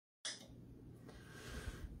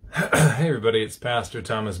Hey everybody, it's Pastor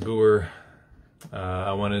Thomas Boer.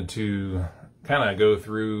 I wanted to kind of go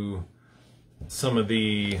through some of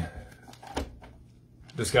the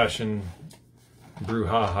discussion,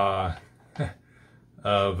 brouhaha,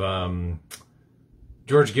 of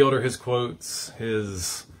George Gilder, his quotes,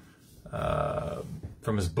 his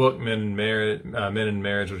from his book Men in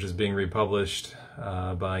Marriage, which is being republished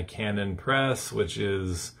by Canon Press, which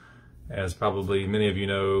is, as probably many of you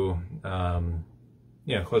know,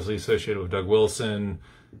 closely associated with Doug Wilson,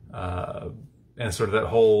 and sort of that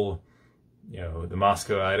whole, the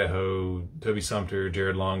Moscow, Idaho, Toby Sumpter,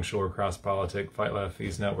 Jared Longshore, CrossPolitic, Fight Laugh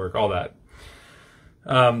Feast Network, all that.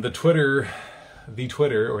 The Twitter,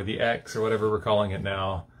 or the X, or whatever we're calling it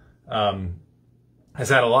now, has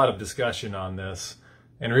had a lot of discussion on this.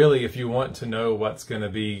 And really, if you want to know what's going to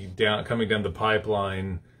be coming down the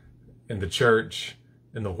pipeline in the church,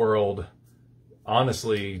 in the world,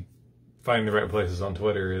 honestly, finding the right places on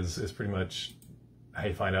Twitter is pretty much how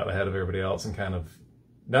you find out ahead of everybody else, and kind of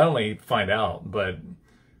not only find out, but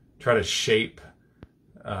try to shape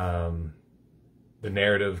the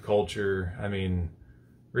narrative, culture. I mean,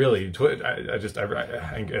 really, as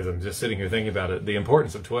I'm just sitting here thinking about it, the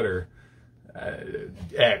importance of Twitter,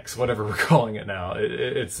 X, whatever we're calling it now,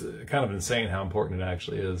 it's kind of insane how important it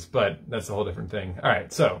actually is, but that's a whole different thing. All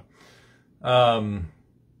right, so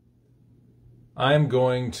I'm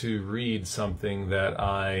going to read something that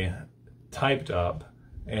I typed up,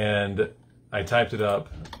 and I typed it up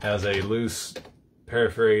as a loose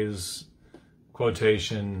paraphrase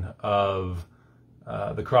quotation of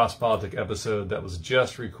the CrossPolitic episode that was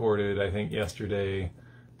just recorded, I think, yesterday.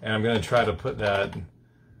 And I'm going to try to put that,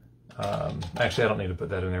 actually I don't need to put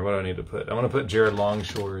that in there. What do I need to put? I want to put Jared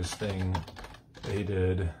Longshore's thing that he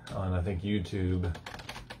did on, I think, YouTube.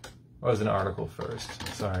 What was an article first?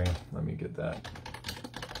 Sorry, let me get that.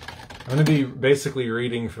 I'm going to be basically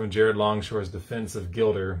reading from Jared Longshore's defense of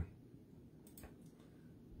Gilder,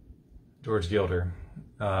 George Gilder,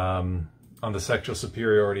 on the sexual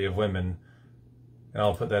superiority of women. And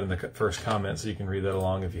I'll put that in the first comment so you can read that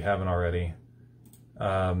along if you haven't already.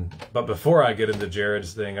 But before I get into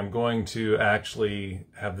Jared's thing, I'm going to actually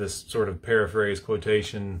have this sort of paraphrase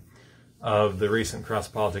quotation of the recent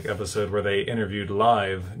CrossPolitic episode where they interviewed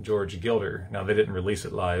live George Gilder. Now, they didn't release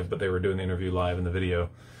it live, but they were doing the interview live in the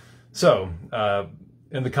video. So,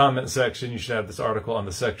 in the comment section, you should have this article on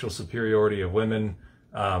the sexual superiority of women.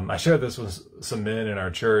 I shared this with some men in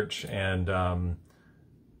our church, and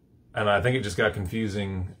I think it just got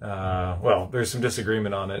confusing. Well, there's some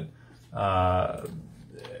disagreement on it.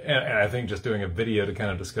 And I think just doing a video to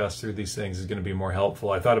kind of discuss through these things is going to be more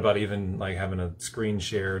helpful. I thought about even like having a screen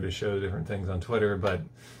share to show different things on Twitter, but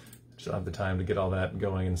just don't have the time to get all that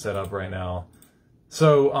going and set up right now.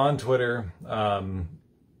 So on Twitter,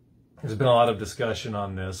 there's been a lot of discussion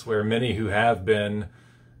on this, where many who have been,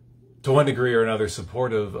 to one degree or another,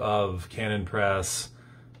 supportive of Canon Press,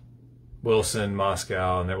 Wilson,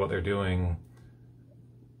 Moscow, and what they're doing,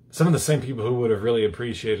 some of the same people who would have really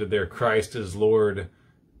appreciated their Christ is Lord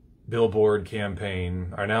billboard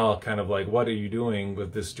campaign are now kind of like, what are you doing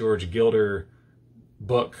with this George Gilder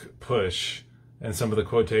book push and some of the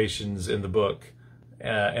quotations in the book,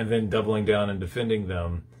 and then doubling down and defending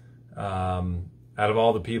them, out of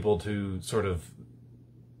all the people to sort of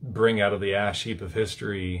bring out of the ash heap of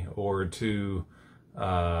history, or to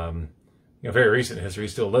very recent history,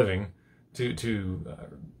 still living, to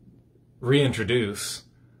reintroduce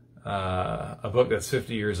a book that's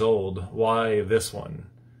 50 years old. Why this one?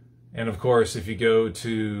 And of course, if you go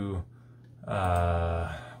to,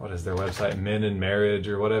 what is their website, Men in Marriage,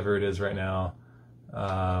 or whatever it is right now,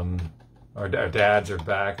 or Dads Are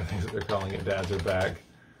Back, I think that they're calling it, Dads Are Back.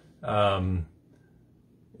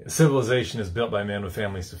 Civilization is built by men with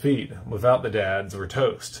families to feed. Without the dads, we're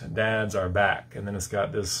toast. Dads are back. And then it's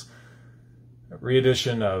got this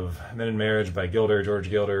re-edition of Men in Marriage by Gilder, George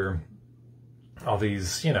Gilder, all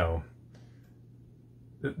these,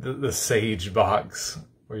 the Sage box,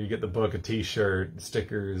 where you get the book, a t-shirt,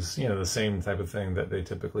 stickers, the same type of thing that they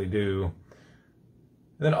typically do.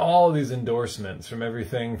 And then all of these endorsements from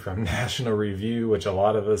everything from National Review, which a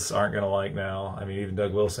lot of us aren't going to like now. I mean, even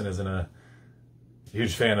Doug Wilson isn't a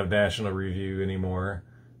huge fan of National Review anymore.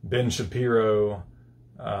 Ben Shapiro,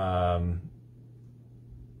 some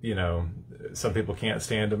people can't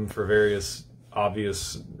stand him for various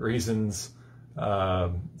obvious reasons.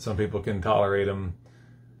 Some people can tolerate him.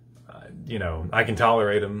 I can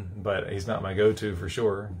tolerate him, but he's not my go-to for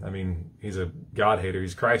sure. I mean, he's a God hater.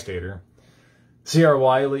 He's a Christ hater. C.R.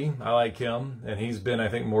 Wiley, I like him, and he's been, I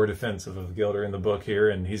think, more defensive of Gilder in the book here,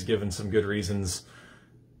 and he's given some good reasons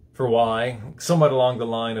for why, somewhat along the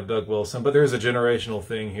line of Doug Wilson, but there's a generational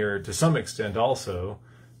thing here to some extent also,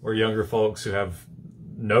 where younger folks who have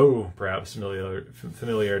no perhaps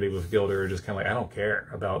familiarity with Gilder are just kind of like, I don't care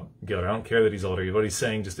about Gilder. I don't care that he's older. What he's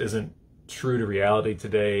saying just isn't true to reality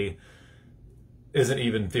today, isn't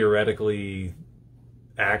even theoretically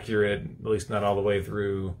accurate, at least not all the way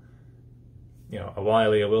through. You know, a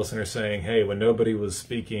Wiley, a Wilson are saying, hey, when nobody was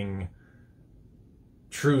speaking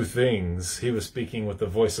true things, he was speaking with the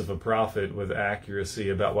voice of a prophet with accuracy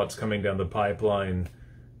about what's coming down the pipeline,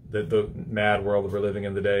 the mad world we're living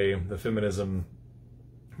in today, the feminism,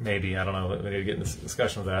 maybe, I don't know, we need to get in this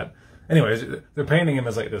discussion with that. Anyways, they're painting him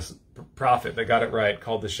as like this prophet that got it right,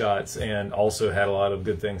 called the shots, and also had a lot of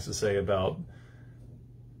good things to say about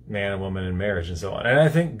man and woman and marriage and so on. And I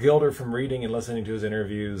think Gilder, from reading and listening to his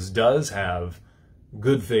interviews, does have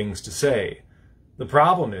good things to say. The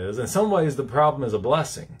problem is, in some ways, the problem is a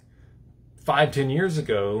blessing. 5-10 years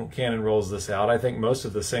ago, Canon rolls this out. I think most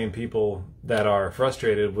of the same people that are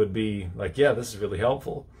frustrated would be like, yeah, this is really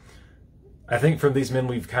helpful. I think from these men,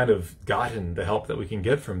 we've kind of gotten the help that we can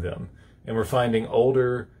get from them. And we're finding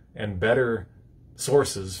older and better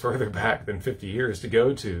sources further back than 50 years to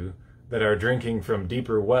go to that are drinking from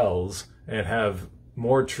deeper wells and have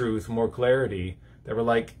more truth, more clarity, that we're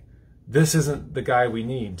like, this isn't the guy we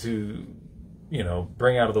need to, you know,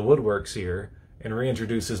 bring out of the woodworks here and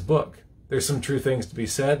reintroduce his book. There's some true things to be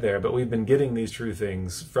said there, but we've been getting these true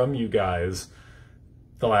things from you guys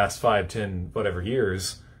the last 5, 10, whatever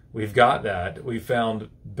years. We've got that. We've found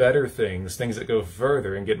better things, things that go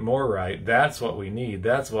further and get more right. That's what we need.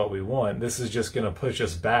 That's what we want. This is just going to push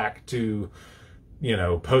us back to, you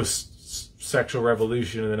know, post-sexual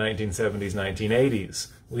revolution in the 1970s, 1980s.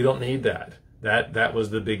 We don't need that. That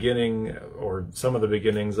was the beginning, or some of the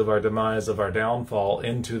beginnings, of our demise, of our downfall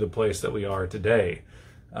into the place that we are today.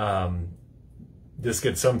 This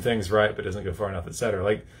gets some things right, but doesn't go far enough, etc.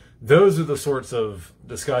 Like, those are the sorts of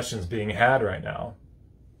discussions being had right now.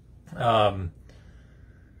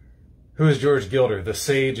 Who is George Gilder? The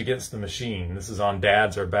Sage Against the Machine. This is on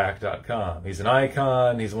dadsareback.com. He's an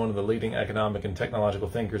icon. He's one of the leading economic and technological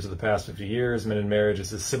thinkers of the past 50 years. Men and Marriage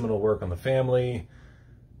is his seminal work on the family.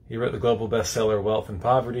 He wrote the global bestseller Wealth and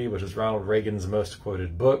Poverty, which is Ronald Reagan's most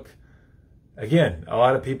quoted book. Again, a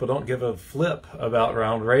lot of people don't give a flip about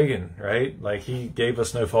Ronald Reagan, right? Like, he gave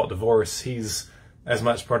us no-fault divorce. He's as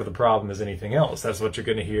much part of the problem as anything else. That's what you're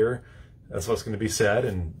going to hear. That's what's going to be said,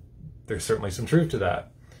 and there's certainly some truth to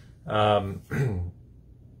that.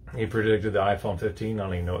 He predicted the iPhone 15. I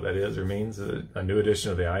don't even know what that is or means. A new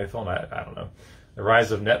edition of the iPhone. I don't know. The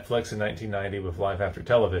rise of Netflix in 1990 with life after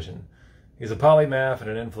television. He's a polymath and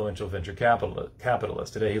an influential venture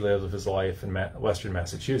capitalist. Today he lives with his wife in Western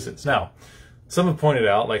Massachusetts. Now, some have pointed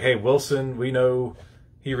out, like, hey, Wilson, we know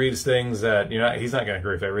he reads things that, you know, he's not going to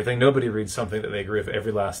agree with everything. Nobody reads something that they agree with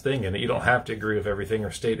every last thing, and that you don't have to agree with everything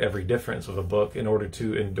or state every difference with a book in order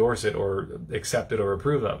to endorse it or accept it or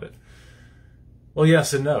approve of it. Well,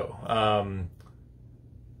 yes and no.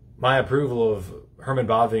 My approval of Herman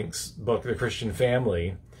Bavinck's book, The Christian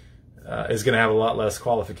Family, is going to have a lot less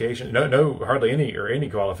qualification. Hardly any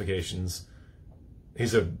qualifications.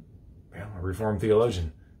 He's a Reformed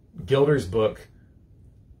theologian. Gilder's book,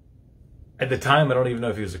 at the time, I don't even know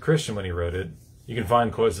if he was a Christian when he wrote it. You can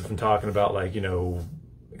find quotes of him talking about, like, you know,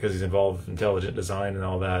 because he's involved with intelligent design and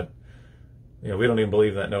all that. You know, we don't even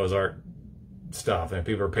believe in that Noah's Ark stuff. And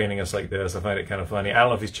people are painting us like this. I find it kind of funny. I don't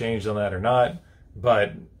know if he's changed on that or not,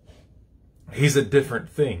 but he's a different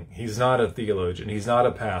thing. He's not a theologian. He's not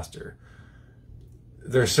a pastor.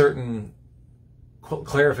 There are certain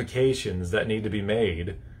clarifications that need to be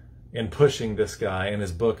made in pushing this guy and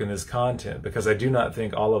his book and his content, because I do not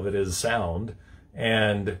think all of it is sound,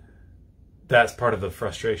 and that's part of the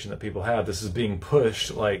frustration that people have. This is being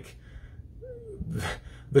pushed, like,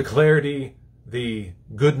 the clarity, the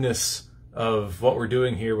goodness of what we're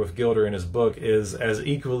doing here with Gilder and his book is as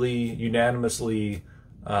equally, unanimously,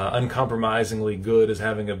 uncompromisingly good as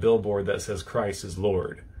having a billboard that says Christ is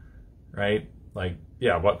Lord, right? Like,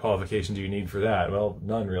 yeah, what qualification do you need for that? Well,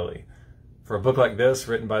 none really. For a book like this,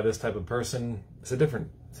 written by this type of person, it's a different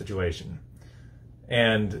situation.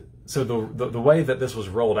 And so the way that this was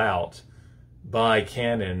rolled out by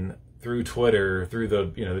Canon through Twitter, through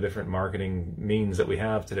the, you know, the different marketing means that we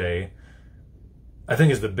have today, I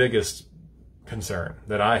think is the biggest concern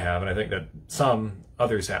that I have, and I think that some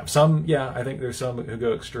others have. Some, yeah, I think there's some who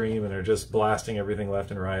go extreme and are just blasting everything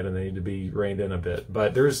left and right, and they need to be reined in a bit.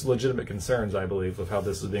 But there's legitimate concerns, I believe, with how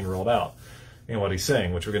this is being rolled out and what he's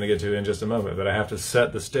saying, which we're going to get to in just a moment. But I have to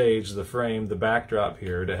set the stage, the frame, the backdrop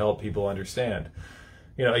here to help people understand.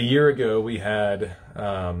 You know, a year ago we had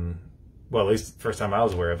well, at least the first time I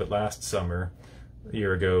was aware of it last summer, a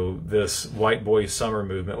year ago, this white boy summer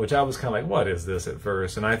movement, which I was kind of like, what is this at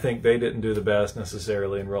first? And I think they didn't do the best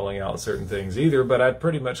necessarily in rolling out certain things either, but I'd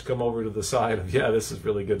pretty much come over to the side of, yeah, this is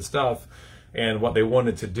really good stuff. And what they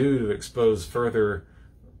wanted to do to expose further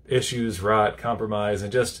issues, rot, compromise,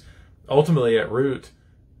 and just ultimately at root,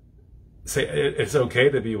 say it's okay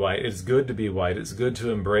to be white. It's good to be white. It's good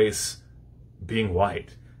to embrace being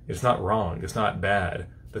white. It's not wrong. It's not bad.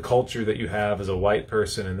 The culture that you have as a white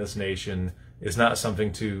person in this nation is not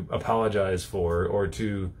something to apologize for or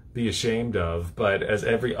to be ashamed of, but as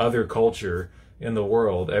every other culture in the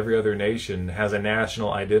world, every other nation has a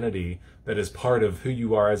national identity that is part of who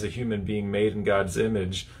you are as a human being made in God's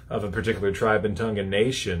image of a particular tribe and tongue and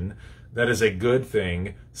nation. That is a good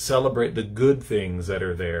thing. Celebrate the good things that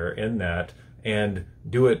are there in that and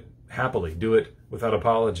do it happily. Do it without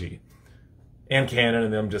apology. And Canon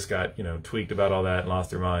and them just got, tweaked about all that and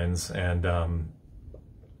lost their minds. And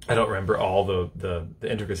I don't remember all the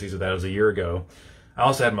intricacies of that. It was a year ago. I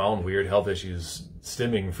also had my own weird health issues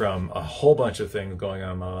stemming from a whole bunch of things going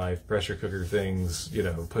on in my life, pressure cooker things,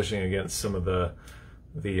 pushing against some of the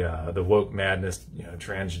woke madness,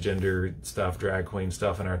 transgender stuff, drag queen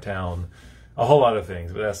stuff in our town, a whole lot of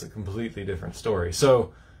things, but that's a completely different story.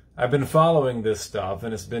 So I've been following this stuff,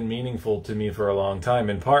 and it's been meaningful to me for a long time,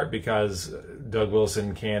 in part because Doug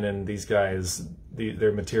Wilson, Canon, these guys,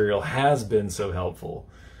 their material has been so helpful.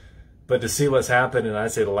 But to see what's happened in,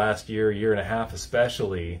 I'd say, the last year and a half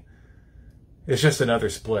especially, it's just another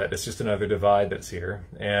split. It's just another divide that's here.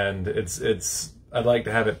 And I'd like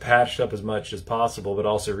to have it patched up as much as possible, but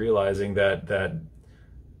also realizing that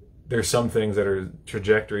there's some things that are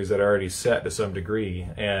trajectories that are already set to some degree,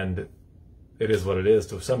 and it is what it is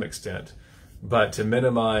to some extent. But to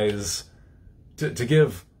minimize, to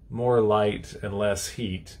give more light and less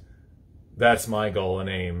heat, that's my goal and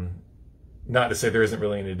aim. Not to say there isn't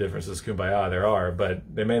really any differences, kumbaya, there are, but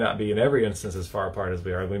they may not be in every instance as far apart as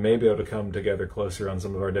we are. We may be able to come together closer on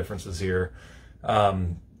some of our differences here.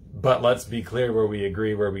 But let's be clear where we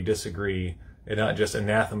agree, where we disagree, and not just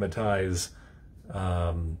anathematize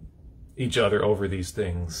each other over these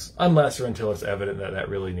things, unless or until it's evident that that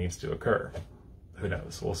really needs to occur. Who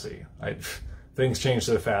knows? We'll see. Things change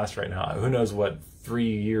so fast right now. Who knows what 3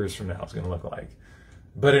 years from now is going to look like.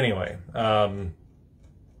 But anyway,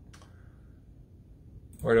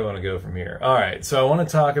 where do I want to go from here? All right, so I want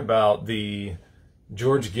to talk about the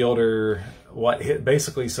George Gilder,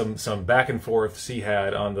 basically some back and forths he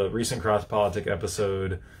had on the recent CrossPolitic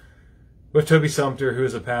episode with Toby Sumter, who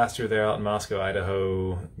is a pastor there out in Moscow,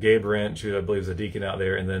 Idaho, Gabe Wrench, who I believe is a deacon out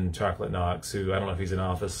there, and then Chocolate Knox, who I don't know if he's an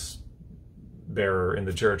office bearer in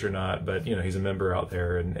the church or not, but he's a member out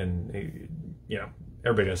there, and he,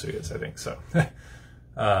 everybody knows who he is, I think. So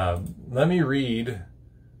let me read.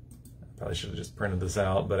 Probably should have just printed this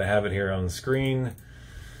out, but I have it here on the screen.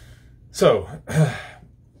 So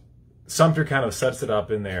Sumter kind of sets it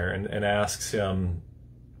up in there and asks him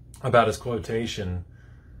about his quotation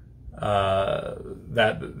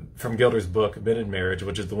that from Gilder's book, Men in Marriage,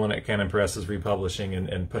 which is the one that Canon Press is republishing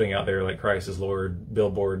and putting out there like Christ is Lord,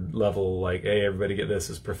 billboard level, like, hey, everybody get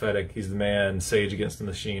this, is prophetic, he's the man, sage against the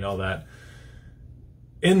machine, all that.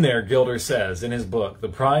 In there, Gilder says, in his book, the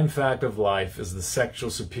prime fact of life is the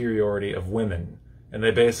sexual superiority of women. And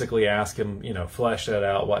they basically ask him, flesh that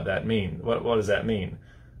out, what that mean. What does that mean?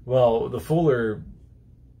 Well, the fuller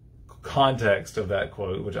context of that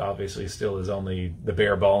quote, which obviously still is only the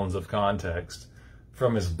bare bones of context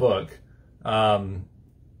from his book,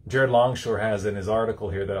 Jared Longshore has in his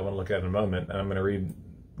article here that I want to look at in a moment, and I'm going to read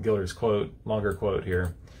Gilder's quote, longer quote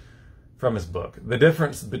here, from his book. The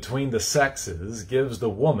difference between the sexes gives the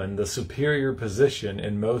woman the superior position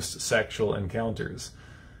in most sexual encounters.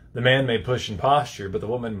 The man may push and posture, but the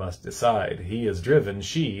woman must decide. He is driven,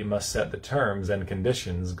 she must set the terms and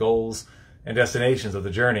conditions, goals, and destinations of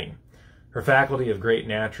the journey. Her faculty of great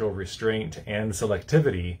natural restraint and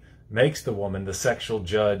selectivity makes the woman the sexual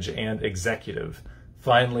judge and executive,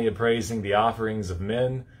 finally appraising the offerings of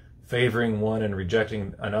men, favoring one and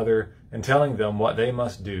rejecting another, and telling them what they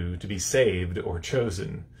must do to be saved or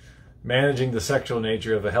chosen. Managing the sexual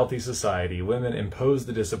nature of a healthy society, women impose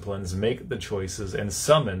the disciplines, make the choices, and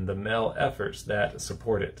summon the male efforts that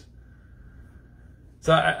support it.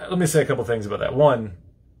 So let me say a couple things about that. One,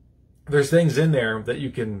 there's things in there that you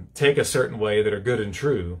can take a certain way that are good and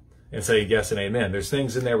true and say yes and amen. There's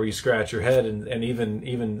things in there where you scratch your head, and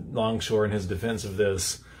even Longshore in his defense of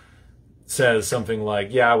this says something like,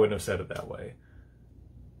 yeah, I wouldn't have said it that way.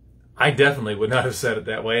 I definitely would not have said it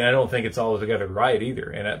that way, and I don't think it's altogether right either.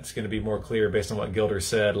 And that's going to be more clear based on what Gilder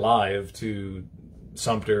said live to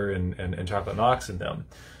Sumter and Chocolate Knox and them.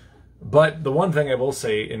 But the one thing I will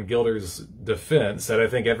say in Gilder's defense that I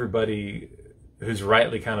think everybody who's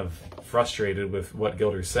rightly kind of frustrated with what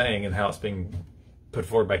Gilder's saying and how it's being put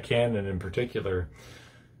forward by Canon in particular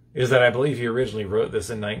is that I believe he originally wrote this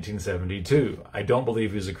in 1972. I don't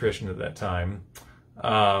believe he was a Christian at that time.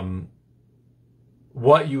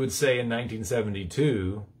 What you would say in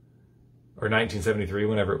 1972 or 1973,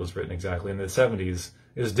 whenever it was written exactly, in the 70s,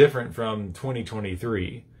 is different from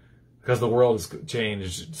 2023 because the world has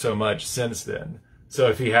changed so much since then. So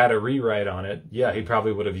if he had a rewrite on it, yeah, he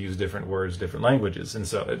probably would have used different words, different languages, and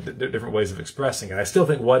so different ways of expressing it. I still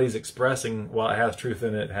think what he's expressing, while it has truth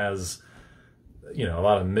in it, has, you know, a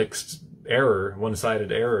lot of mixed error,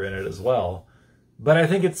 one-sided error in it as well. But I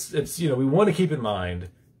think it's you know, we want to keep in mind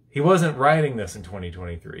he wasn't writing this in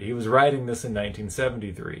 2023. He was writing this in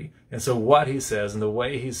 1973. And so what he says and the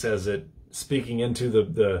way he says it, speaking into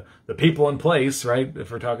the people in place, right?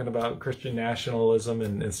 If we're talking about Christian nationalism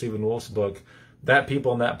in Stephen Wolfe's book, that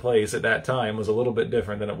people in that place at that time was a little bit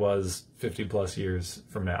different than it was 50 plus years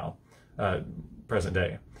from now, present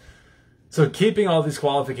day. So keeping all these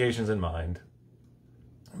qualifications in mind,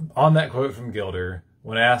 on that quote from Gilder,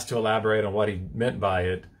 when asked to elaborate on what he meant by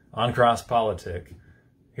it on CrossPolitic,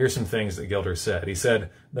 here's some things that Gilder said. He said,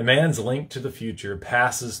 the man's link to the future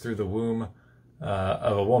passes through the womb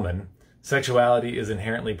of a woman. Sexuality is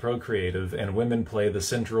inherently procreative, and women play the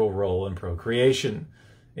central role in procreation.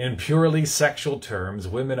 In purely sexual terms,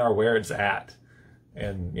 women are where it's at.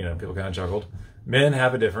 And, you know, people kind of chuckled. Men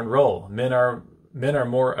have a different role. Men are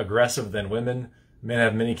more aggressive than women. Men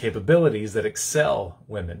have many capabilities that excel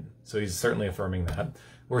women. So he's certainly affirming that.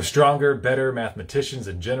 We're stronger, better mathematicians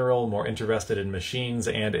in general, more interested in machines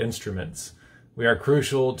and instruments. We are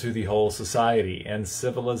crucial to the whole society, and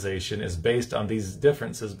civilization is based on these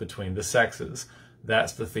differences between the sexes.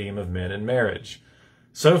 That's the theme of Men in Marriage.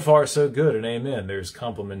 So far, so good, and amen. There's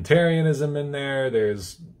complementarianism in there.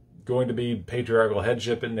 There's going to be patriarchal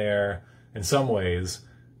headship in there in some ways.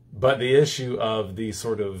 But the issue of the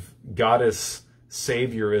sort of goddess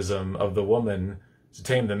saviorism of the woman to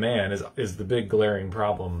tame the man is the big glaring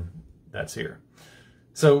problem that's here.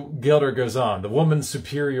 So Gilder goes on, the woman's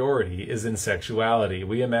superiority is in sexuality.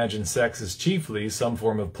 We imagine sex as chiefly some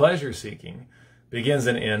form of pleasure-seeking, begins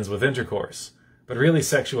and ends with intercourse. But really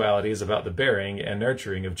sexuality is about the bearing and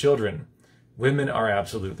nurturing of children. Women are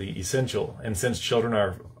absolutely essential, and since children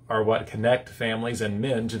are what connect families and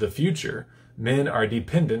men to the future, men are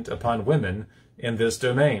dependent upon women in this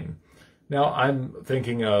domain. Now, I'm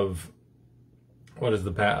thinking of, what is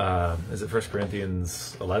is it 1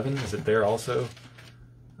 Corinthians 11? Is it there also?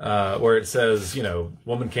 Where it says, you know,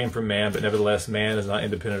 woman came from man, but nevertheless man is not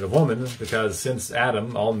independent of woman, because since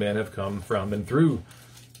Adam, all men have come from and through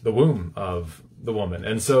the womb of the woman.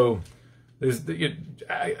 And so,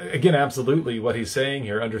 again, absolutely what he's saying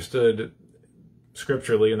here, understood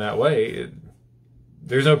scripturally in that way,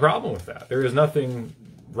 there's no problem with that. There is nothing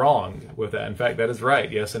wrong with that. In fact, that is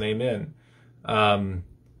right. Yes and amen.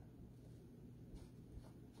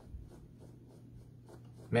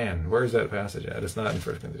 Man, where's that passage at? It's not in 1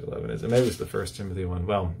 Corinthians 11, is it? Maybe it's the 1 Timothy one.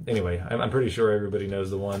 Well, anyway, I'm pretty sure everybody knows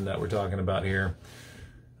the one that we're talking about here.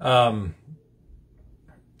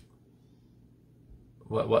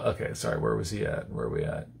 Okay, sorry, where was he at? Where are we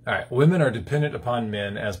at? All right, women are dependent upon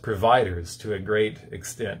men as providers to a great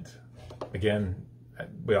extent. Again,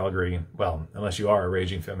 we all agree, well, unless you are a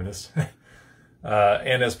raging feminist,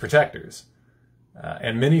 and as protectors.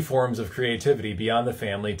 And many forms of creativity beyond the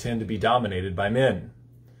family tend to be dominated by men.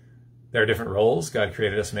 There are different roles. God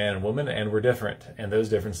created us man and woman, and we're different. And those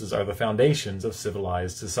differences are the foundations of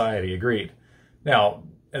civilized society. Agreed. Now,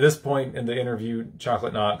 at this point in the interview,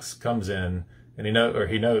 Chocolate Knox comes in, and he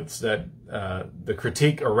notes that the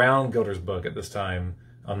critique around Gilder's book at this time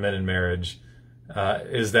on Men in Marriage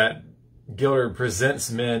is that Gilder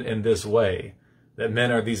presents men in this way, that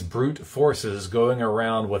men are these brute forces going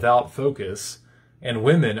around without focus, and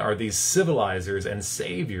women are these civilizers and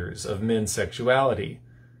saviors of men's sexuality.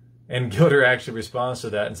 And Gilder actually responds to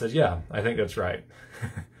that and says, yeah, I think that's right.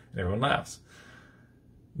 And everyone laughs.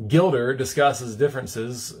 Gilder discusses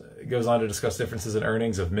differences, goes on to discuss differences in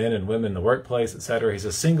earnings of men and women in the workplace, etc. He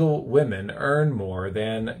says, single women earn more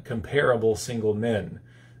than comparable single men.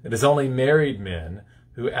 It is only married men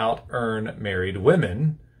who out-earn married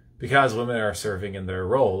women because women are serving in their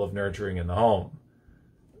role of nurturing in the home.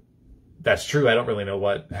 That's true. I don't really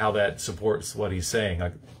know how that supports what he's saying.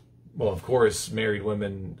 Like, well, of course, married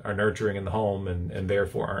women are nurturing in the home and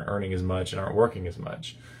therefore aren't earning as much and aren't working as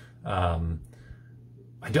much. I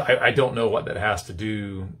don't know what that has to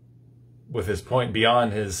do with his point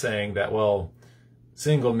beyond his saying that, well,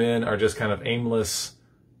 single men are just kind of aimless,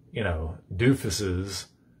 you know, doofuses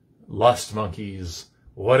lust monkeys,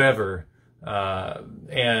 whatever.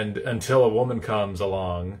 And until a woman comes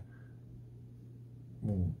along,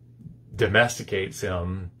 domesticates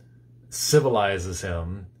him, civilizes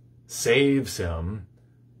him, saves him,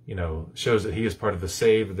 you know, shows that he is part of the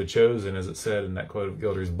saved, the chosen, as it said in that quote of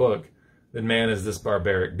Gilder's book, then man is this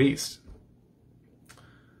barbaric beast.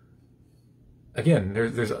 Again,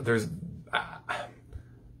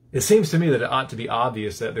 it seems to me that it ought to be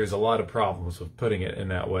obvious that there's a lot of problems with putting it in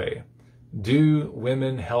that way. Do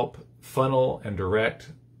women help funnel and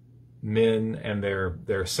direct men and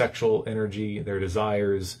their sexual energy, their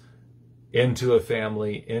desires, into a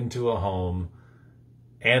family, into a home,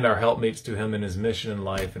 and are helpmates to him in his mission in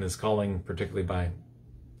life and his calling, particularly by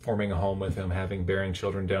forming a home with him, bearing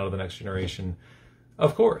children down to the next generation?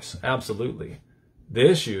 Of course, absolutely. The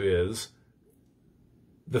issue is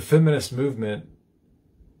the feminist movement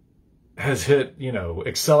has hit, you know,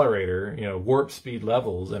 accelerator, you know, warp speed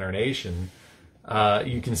levels in our nation.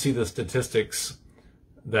 You can see the statistics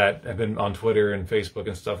that have been on Twitter and Facebook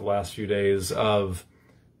and stuff the last few days of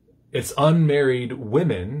it's unmarried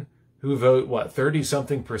women who vote, what,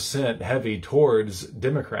 30-something% heavy towards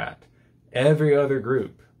Democrat. Every other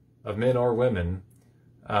group of men or women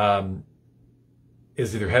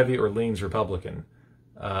is either heavy or leans Republican.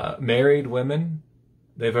 Married women,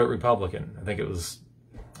 they vote Republican. I think it was,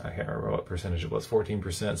 I can't remember what percentage it was,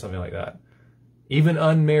 14%, something like that. Even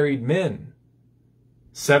unmarried men,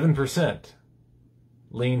 7%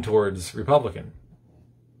 lean towards Republican,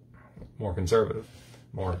 more conservative,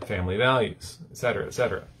 more family values, et cetera, et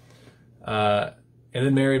cetera. And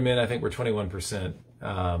then married men, I think, were 21%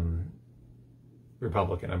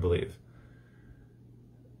 Republican, I believe.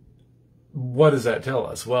 What does that tell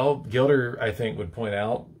us? Well, Gilder, I think, would point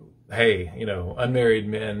out, hey, you know, unmarried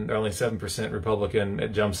men are only 7% Republican. It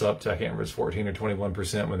jumps up to, I can't remember, it's 14 or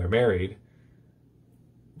 21% when they're married.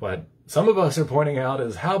 What some of us are pointing out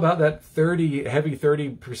is, how about that heavy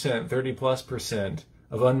 30%, 30+%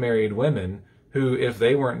 of unmarried women who, if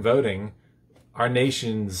they weren't voting, our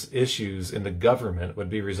nation's issues in the government would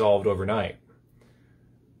be resolved overnight.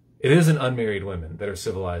 It isn't unmarried women that are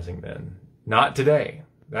civilizing men. Not today,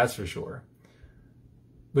 that's for sure.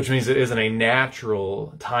 Which means it isn't a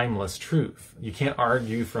natural, timeless truth. You can't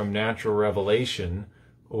argue from natural revelation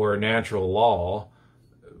or natural law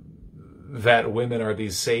that women are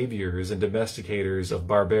these saviors and domesticators of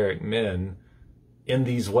barbaric men in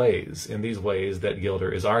these ways that Gilder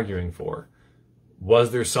is arguing for.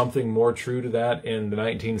 Was there something more true to that in the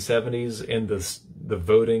 1970s in the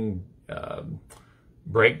voting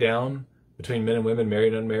breakdown between men and women,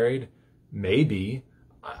 married and unmarried? Maybe.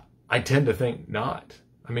 I tend to think not.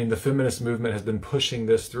 I mean, the feminist movement has been pushing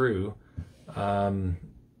this through. I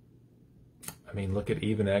mean, look at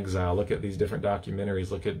Eve in Exile. Look at these different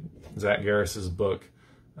documentaries. Look at Zach Garris's book.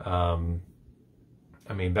 I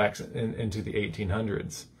mean, back into the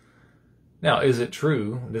 1800s. Now, is it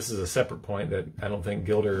true? This is a separate point that I don't think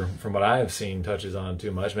Gilder, from what I have seen, touches on too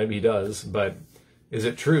much. Maybe he does. But is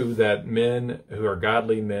it true that men who are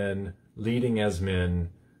godly men, leading as men,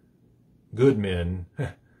 good men,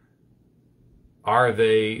 are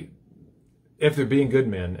they, if they're being good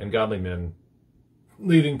men and godly men,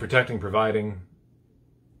 leading, protecting, providing,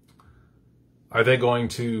 are they going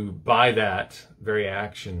to, by that very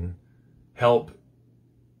action, help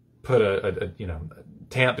put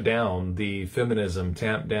tamp down the feminism,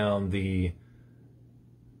 tamp down the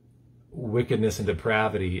wickedness and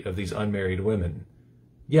depravity of these unmarried women?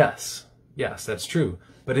 Yes, that's true.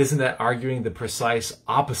 But isn't that arguing the precise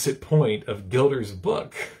opposite point of Gilder's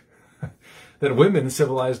book? That women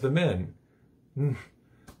civilize the men?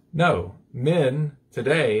 No, men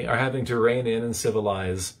today are having to rein in and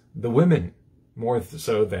civilize the women more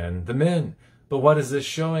so than the men. But what is this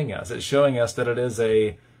showing us? It's showing us that it is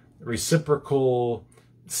a reciprocal,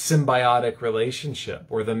 symbiotic relationship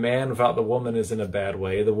where the man without the woman is in a bad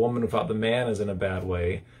way, the woman without the man is in a bad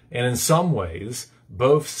way, and in some ways,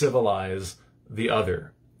 both civilize the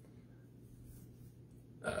other.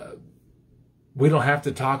 We don't have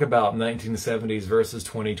to talk about 1970s versus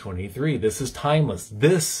 2023. This is timeless.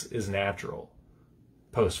 This is natural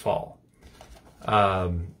post-fall,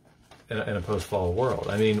 in a post-fall world.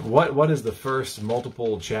 I mean, what is the first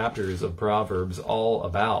multiple chapters of Proverbs all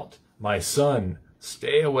about? My son,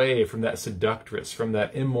 stay away from that seductress, from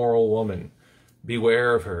that immoral woman.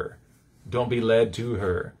 Beware of her. Don't be led to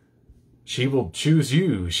her. She will choose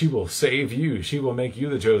you. She will save you. She will make you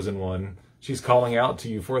the chosen one. She's calling out to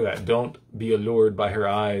you for that. Don't be allured by her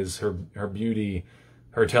eyes, her beauty,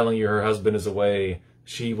 her telling you her husband is away.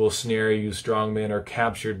 She will snare you. Strong men are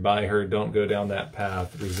captured by her. Don't go down that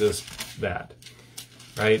path. Resist that.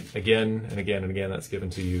 right? Again and again and again, that's given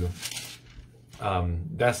to you.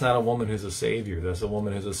 That's not a woman who's a savior. That's a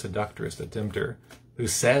woman who's a seductress, a tempter, who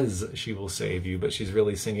says she will save you, but she's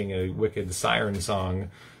really singing a wicked siren song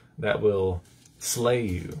that will slay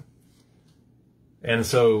you. And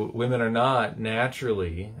so women are not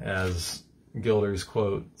naturally, as Gilder's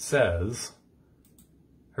quote says,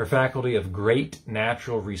 her faculty of great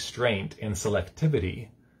natural restraint and selectivity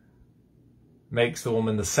makes the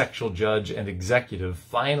woman the sexual judge and executive,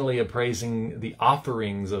 finally appraising the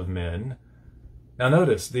offerings of men. Now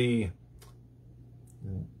notice the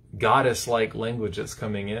goddess-like language that's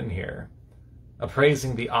coming in here.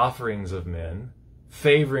 Appraising the offerings of men,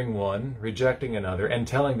 favoring one, rejecting another, and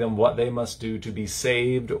telling them what they must do to be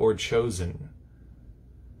saved or chosen.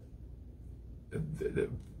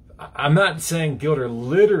 I'm not saying Gilder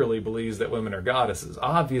literally believes that women are goddesses.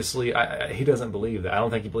 Obviously, he doesn't believe that. I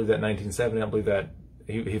don't think he believed that in 1970. I don't believe that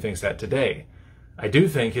he thinks that today. I do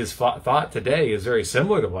think his thought today is very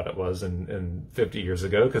similar to what it was in 50 years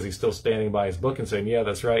ago, because he's still standing by his book and saying, yeah,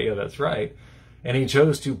 that's right, yeah, that's right. And he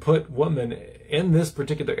chose to put women in this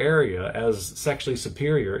particular area as sexually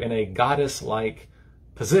superior in a goddess-like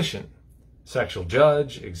position. Sexual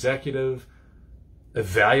judge, executive,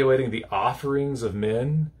 evaluating the offerings of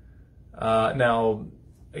men. Now,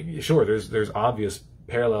 sure, there's obvious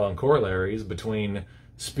parallel and corollaries between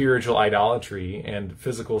spiritual idolatry and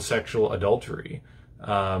physical sexual adultery.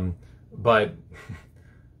 But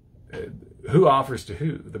who offers to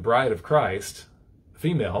who? The bride of Christ,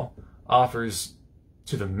 female, offers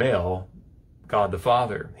to the male, God the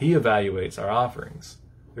Father. He evaluates our offerings.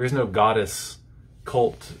 There is no goddess,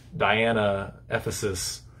 cult, Diana,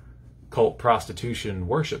 Ephesus, cult prostitution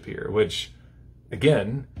worship here, which,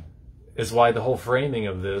 again, is why the whole framing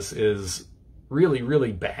of this is really,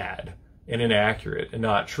 really bad and inaccurate and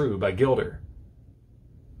not true by Gilder.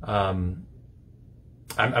 I'm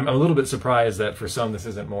a little bit surprised that for some this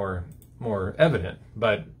isn't more evident,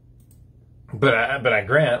 but I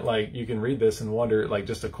grant, like, you can read this and wonder, like,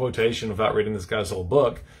 just a quotation without reading this guy's whole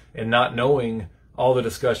book and not knowing all the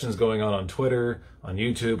discussions going on Twitter, on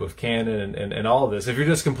YouTube with Canon and all of this. If you're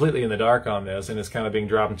just completely in the dark on this and it's kind of being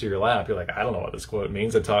dropped into your lap, you're like, I don't know what this quote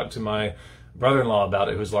means. I talked to my brother-in-law about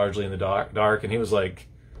it, who's largely in the dark, and he was like,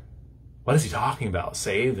 what is he talking about?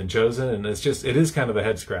 Saved and chosen? And it is kind of a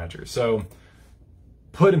head scratcher. So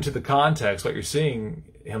put into the context what you're seeing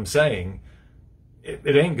him saying,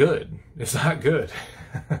 it ain't good. It's not good.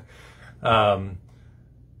 Now,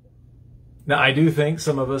 I do think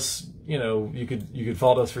some of us, you know, you could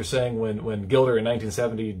fault us for saying when Gilder in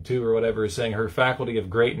 1972 or whatever is saying her faculty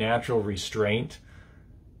of great natural restraint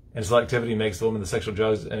and selectivity makes the woman the sexual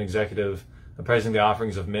judge and executive, appraising the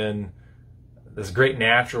offerings of men. This great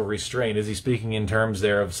natural restraint, is he speaking in terms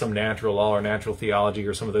there of some natural law or natural theology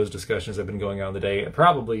or some of those discussions that have been going on today?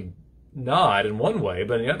 Probably not in one way,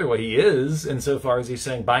 but in the other way he is, insofar as he's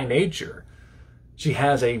saying by nature she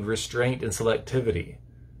has a restraint and selectivity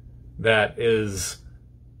that is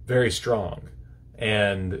very strong.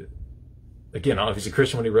 And again, I don't know if he's a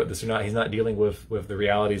Christian when he wrote this or not. He's not dealing with the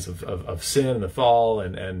realities of sin and the fall,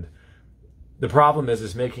 and the problem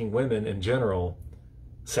is making women in general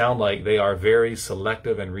sound like they are very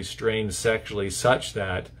selective and restrained sexually, such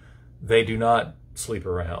that they do not sleep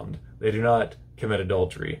around, they do not commit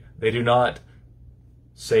adultery, they do not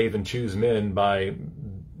save and choose men by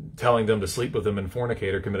telling them to sleep with them and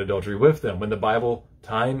fornicate or commit adultery with them, when the Bible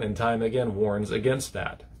time and time again warns against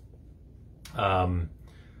that.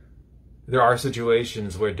 There are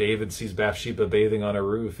situations where David sees Bathsheba bathing on a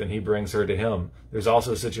roof and he brings her to him. There's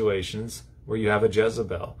also situations where you have a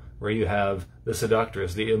Jezebel, where you have the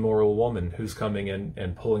seductress, the immoral woman who's coming in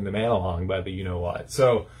and pulling the man along by the you-know-what.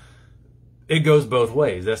 So it goes both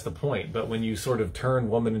ways, that's the point. But when you sort of turn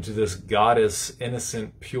woman into this goddess,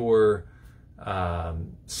 innocent, pure,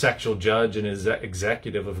 sexual judge and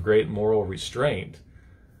executive of great moral restraint,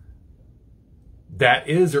 that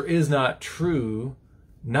is or is not true,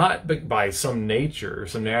 not by some nature,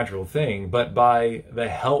 some natural thing, but by the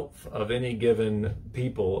health of any given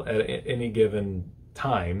people at any given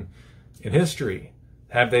time in history.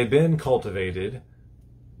 Have they been cultivated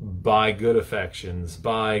by good affections,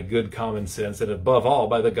 by good common sense, and above all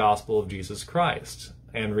by the gospel of Jesus Christ,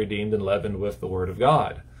 and redeemed and leavened with the word of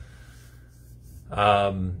God?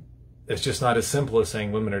 It's just not as simple as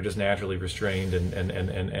saying women are just naturally restrained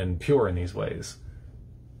and pure in these ways.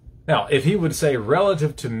 Now, if he would say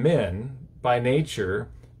relative to men, by nature,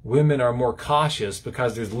 women are more cautious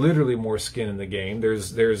because there's literally more skin in the game.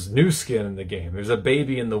 There's new skin in the game. There's a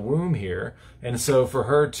baby in the womb here. And so for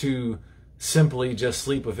her to simply just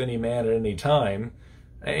sleep with any man at any time,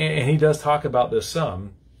 and he does talk about this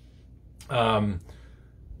some,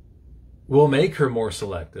 will make her more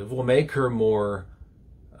selective, will make her more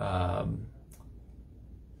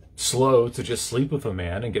slow to just sleep with a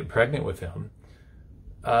man and get pregnant with him.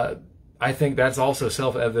 I think that's also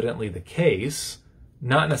self-evidently the case,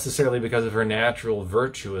 not necessarily because of her natural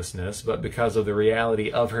virtuousness, but because of the reality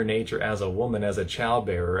of her nature as a woman, as a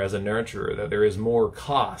childbearer, as a nurturer, that there is more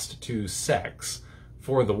cost to sex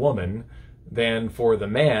for the woman than for the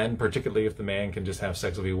man, particularly if the man can just have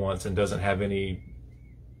sex if he wants and doesn't have any,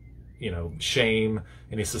 shame,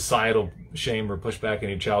 any societal shame or pushback,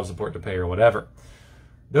 any child support to pay or whatever.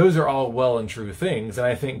 Those are all well and true things, and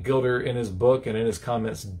I think Gilder in his book and in his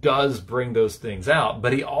comments does bring those things out,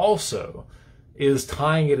 but he also is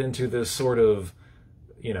tying it into this sort of,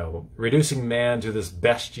 reducing man to this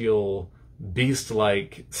bestial,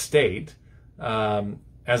 beast-like state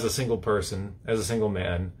as a single person, as a single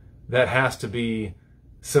man, that has to be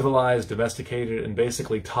civilized, domesticated, and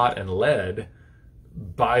basically taught and led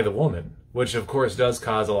by the woman, which of course does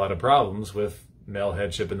cause a lot of problems with male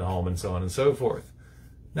headship in the home and so on and so forth.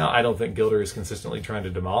 Now, I don't think Gilder is consistently trying to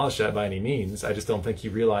demolish that by any means. I just don't think he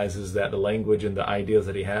realizes that the language and the ideas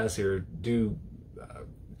that he has here do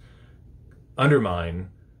undermine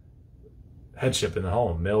headship in the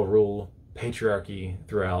home, male rule, patriarchy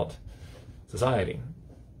throughout society.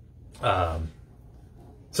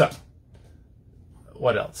 So,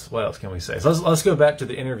 what else? What else can we say? So let's go back to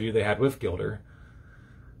the interview they had with Gilder.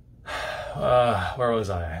 Where was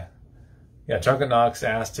I? Yeah, Chocolate Knox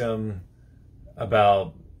asked him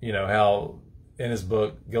about, how in his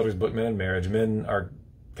book, Gilder's book, Men and Marriage, men are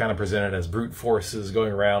kind of presented as brute forces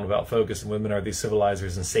going around without focus, and women are these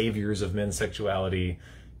civilizers and saviors of men's sexuality.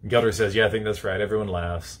 Gilder says, yeah, I think that's right. Everyone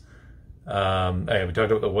laughs. We talked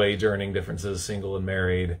about the wage earning differences, single and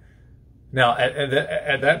married. Now,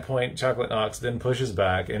 at that point, Chocolate Knox then pushes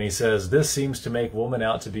back, and he says, this seems to make woman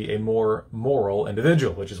out to be a more moral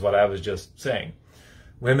individual, which is what I was just saying.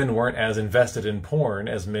 Women weren't as invested in porn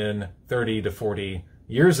as men 30 to 40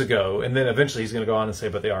 years ago. And then eventually he's going to go on and say,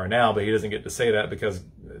 but they are now. But he doesn't get to say that because,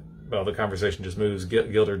 well, the conversation just moves.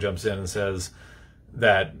 Gilder jumps in and says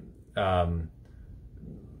that, well,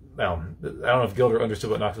 I don't know if Gilder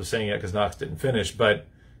understood what Knox was saying yet because Knox didn't finish. But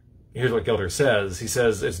here's what Gilder says. He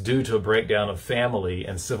says it's due to a breakdown of family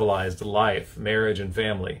and civilized life, marriage and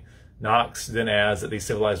family. Knox then adds that these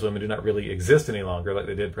civilized women do not really exist any longer like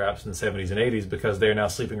they did perhaps in the 70s and 80s because they are now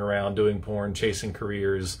sleeping around, doing porn, chasing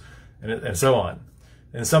careers, and so on.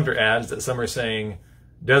 And Sumter adds that some are saying,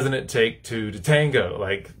 doesn't it take two to tango?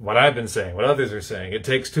 Like what I've been saying, what others are saying. It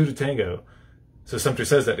takes two to tango. So Sumter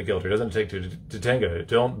says that to Gilder. Doesn't it take two to tango?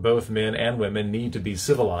 Don't both men and women need to be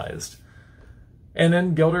civilized? And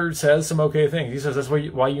then Gilder says some okay things. He says that's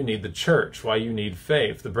why you need the church, why you need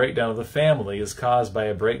faith. The breakdown of the family is caused by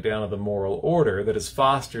a breakdown of the moral order that is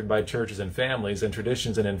fostered by churches and families and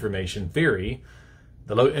traditions and information theory.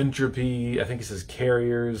 The low entropy, I think he says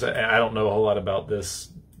carriers. I don't know a whole lot about this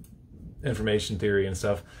information theory and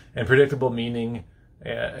stuff. And predictable meaning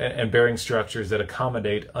and bearing structures that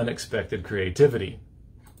accommodate unexpected creativity.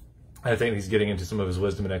 I think he's getting into some of his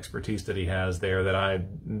wisdom and expertise that he has there that I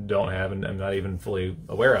don't have and I'm not even fully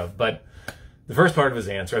aware of. But the first part of his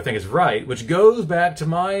answer I think is right, which goes back to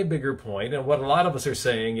my bigger point. And what a lot of us are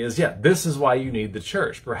saying is, yeah, this is why you need the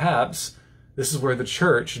church. Perhaps this is where the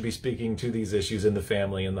church should be speaking to these issues in the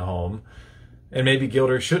family, in the home. And maybe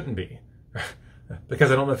Gilder shouldn't be,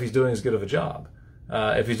 because I don't know if he's doing as good of a job.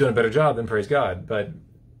 If he's doing a better job, then praise God. But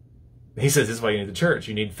he says this is why you need the church.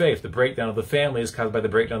 You need faith. The breakdown of the family is caused by the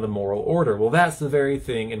breakdown of the moral order. Well, that's the very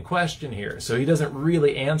thing in question here. So he doesn't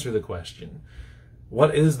really answer the question.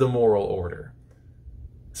 What is the moral order?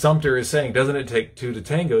 Sumter is saying, doesn't it take two to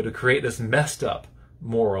tango to create this messed up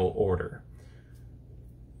moral order?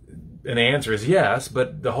 And the answer is yes,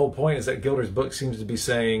 but the whole point is that Gilder's book seems to be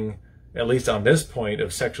saying, at least on this point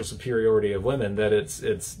of sexual superiority of women, that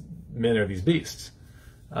it's men are these beasts.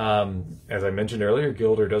 As I mentioned earlier,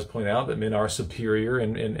 Gilder does point out that men are superior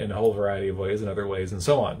in a whole variety of ways and other ways and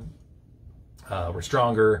so on. We're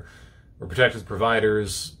stronger, we're protectors,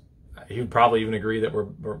 providers. He would probably even agree that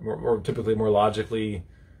we're typically more logically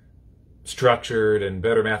structured and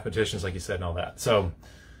better mathematicians, like you said, and all that. So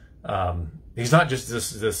he's not just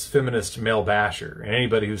this feminist male basher. And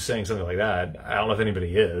anybody who's saying something like that, I don't know if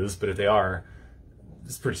anybody is, but if they are,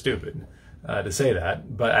 it's pretty stupid to say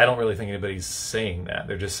that. But I don't really think anybody's saying that.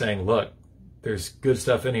 They're just saying, look, there's good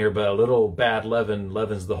stuff in here, but a little bad leaven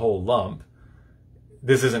leavens the whole lump.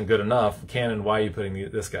 This isn't good enough. Canon, why are you putting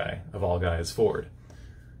this guy, of all guys, forward?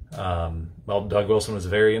 Well, Doug Wilson was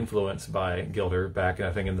very influenced by Gilder back,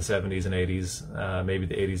 I think, in the 70s and 80s, maybe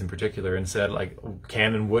the 80s in particular, and said, like,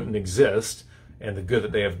 Canon wouldn't exist, and the good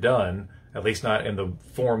that they have done at least not in the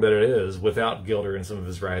form that it is, without Gilder in some of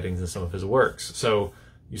his writings and some of his works. So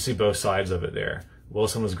you see both sides of it there.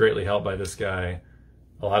 Wilson was greatly helped by this guy.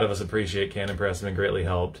 A lot of us appreciate Canon Press and been greatly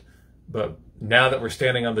helped. But now that we're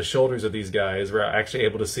standing on the shoulders of these guys, we're actually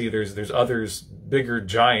able to see there's others, bigger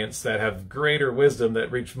giants that have greater wisdom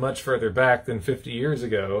that reach much further back than 50 years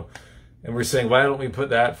ago. And we're saying, why don't we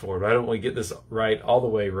put that forward? Why don't we get this right, all the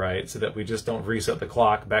way right, so that we just don't reset the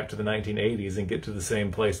clock back to the 1980s and get to the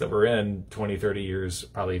same place that we're in 20, 30 years,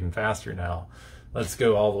 probably even faster now. Let's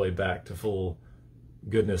go all the way back to full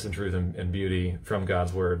goodness and truth and beauty from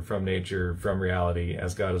God's word, from nature, from reality,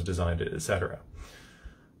 as God has designed it, etc.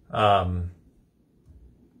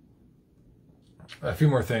 A few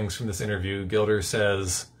more things from this interview. Gilder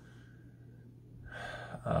says,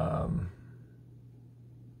 well,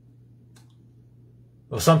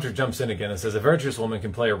 Sumter jumps in again and says, a virtuous woman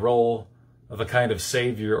can play a role of a kind of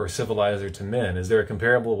savior or civilizer to men. Is there a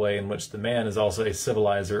comparable way in which the man is also a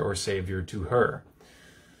civilizer or savior to her?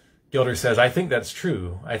 Gilder says, I think that's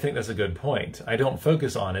true. I think that's a good point. I don't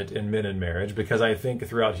focus on it in Men in Marriage because I think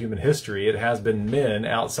throughout human history it has been men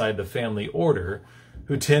outside the family order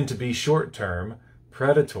who tend to be short-term,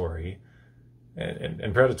 predatory,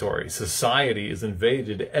 and predatory. Society is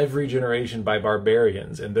invaded every generation by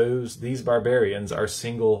barbarians, and these barbarians are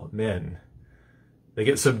single men. They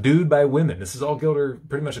get subdued by women. This is all Gilder,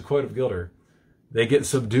 pretty much a quote of Gilder. They get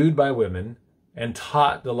subdued by women and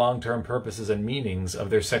taught the long-term purposes and meanings of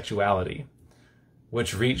their sexuality,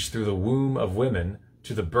 which reach through the womb of women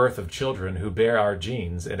to the birth of children who bear our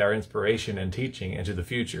genes and our inspiration and teaching into the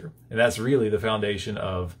future. And that's really the foundation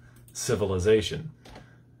of civilization.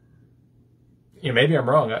 You know, maybe I'm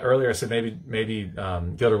wrong. Earlier I said maybe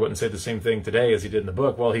Gilder wouldn't say the same thing today as he did in the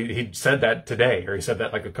book. Well, he said that today, or he said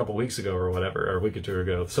that like a couple weeks ago or whatever, or a week or two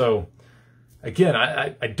ago. So again,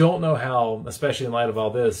 I don't know how, especially in light of all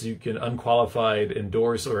this, you can unqualified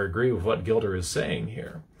endorse or agree with what Gilder is saying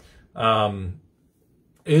here.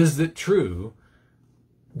 Is it true?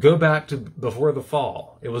 Go back to before the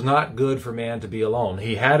fall. It was not good for man to be alone.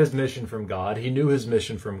 He had his mission from God. He knew his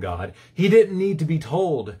mission from God. He didn't need to be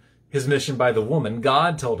told his mission by the woman.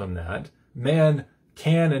 God told him that. Man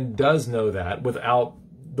can and does know that without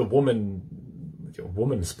the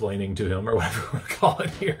woman-splaining to him, or whatever we want to call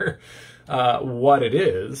it here, what it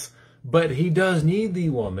is. But he does need the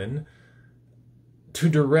woman to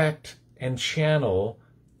direct and channel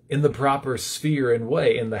in the proper sphere and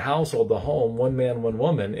way, in the household, the home, one man, one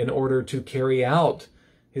woman, in order to carry out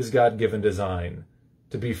his God-given design,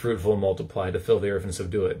 to be fruitful and multiply, to fill the earth and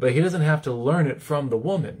subdue it. But he doesn't have to learn it from the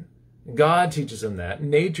woman. God teaches him that.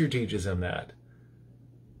 Nature teaches him that.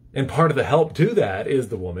 And part of the help to that is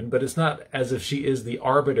the woman, but it's not as if she is the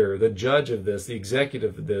arbiter, the judge of this, the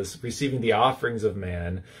executive of this, receiving the offerings of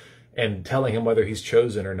man and telling him whether he's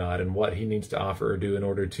chosen or not and what he needs to offer or do in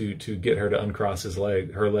order to get her to uncross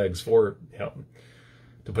her legs for him,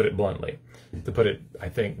 to put it bluntly. To put it, I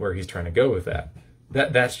think, where he's trying to go with that.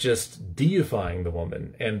 That's just deifying the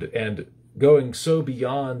woman and going so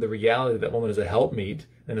beyond the reality that woman is a helpmeet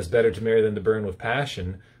and is better to marry than to burn with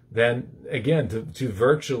passion, then, again, to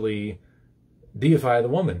virtually deify the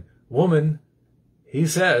woman. Woman, he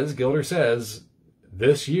says, Gilder says,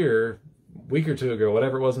 this year, week or two ago,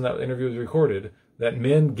 whatever it was in that interview was recorded, that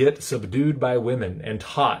men get subdued by women and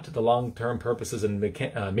taught the long-term purposes and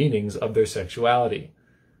meanings of their sexuality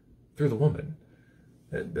through the woman.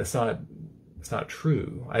 That's not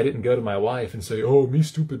true. I didn't go to my wife and say, "Oh, me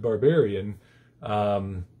stupid barbarian,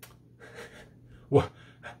 what?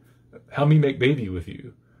 How me make baby with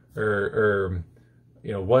you?" Or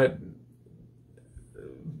you know, what?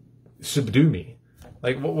 Subdue me.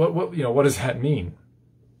 Like what? You know, what does that mean?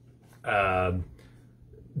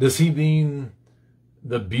 Does he mean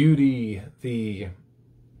the beauty, the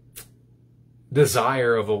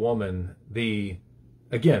desire of a woman, the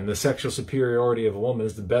sexual superiority of a woman?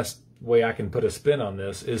 Is the best way I can put a spin on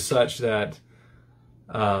this, is such that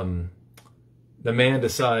the man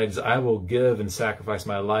decides, I will give and sacrifice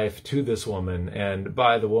my life to this woman, and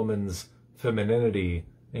by the woman's femininity,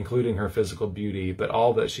 including her physical beauty, but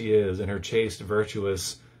all that she is, and her chaste,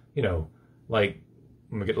 virtuous, you know, like,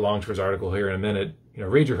 I'm going to get to Longshore's article here in a minute, you know,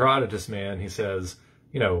 read your Herodotus, man. He says,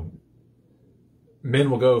 you know, men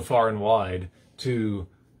will go far and wide to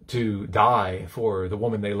die for the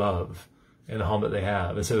woman they love in the home that they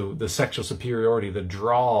have. And so the sexual superiority, the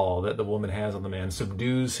draw that the woman has on the man,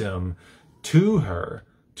 subdues him to her,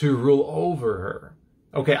 to rule over her.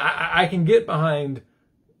 Okay, I can get behind,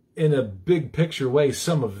 in a big picture way,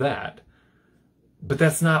 some of that. But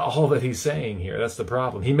that's not all that he's saying here. That's the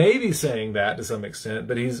problem. He may be saying that to some extent,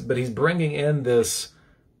 but he's bringing in this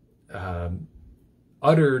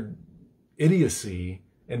utter idiocy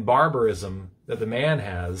and barbarism that the man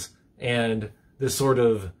has, and this sort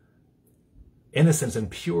of innocence and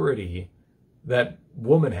purity that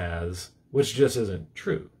woman has, which just isn't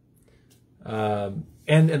true. And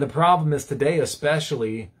the problem is today,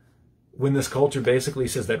 especially when this culture basically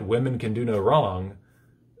says that women can do no wrong,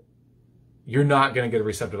 you're not going to get a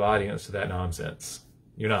receptive audience to that nonsense.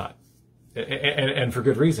 You're not. And for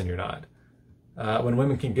good reason, you're not. When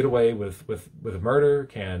women can get away with murder,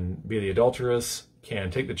 can be the adulteress,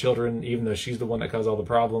 can take the children, even though she's the one that caused all the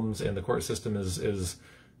problems, and the court system is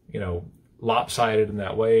lopsided in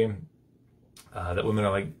that way, that women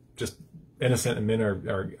are like just innocent and men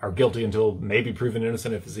are guilty until maybe proven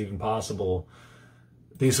innocent, if it's even possible.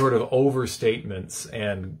 These sort of overstatements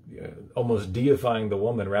and almost deifying the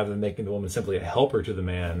woman rather than making the woman simply a helper to the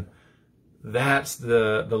man, that's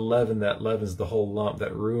the leaven that leavens the whole lump,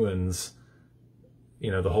 that ruins,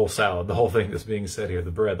 the whole salad, the whole thing that's being said here,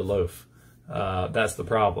 the bread, the loaf. That's the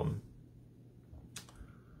problem.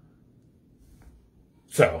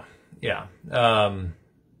 So, yeah.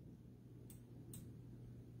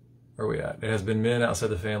 Where are we at? It has been men outside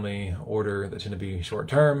the family order that tend to be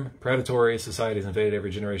short-term, predatory. Society is invaded every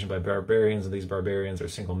generation by barbarians, and these barbarians are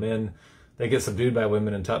single men. They get subdued by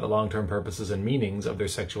women and taught the long-term purposes and meanings of their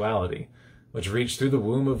sexuality, which reach through the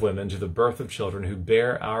womb of women to the birth of children who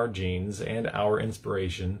bear our genes and our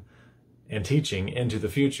inspiration and teaching into the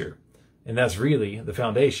future. And that's really the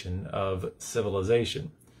foundation of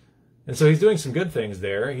civilization. And so he's doing some good things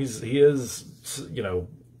there. He is,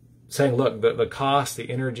 saying, look, the cost, the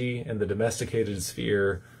energy, and the domesticated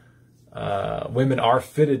sphere, women are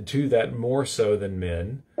fitted to that more so than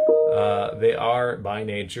men. They are, by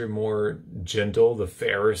nature, more gentle, the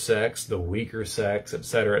fairer sex, the weaker sex,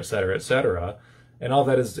 etc., etc., etc. And all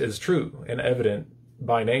that is true and evident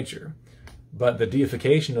by nature. But the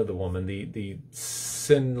deification of the woman, the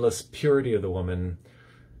sinless purity of the woman,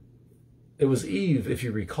 it was Eve, if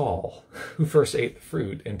you recall, who first ate the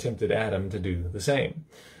fruit and tempted Adam to do the same.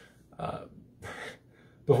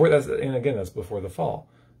 That's before the fall.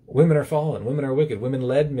 Women are fallen. Women are wicked. Women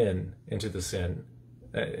led men into the sin,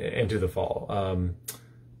 into the fall.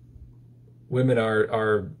 Women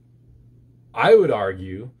are, I would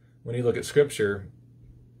argue, when you look at Scripture,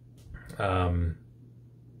 in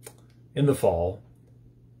the fall,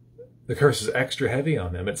 the curse is extra heavy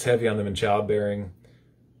on them. It's heavy on them in childbearing.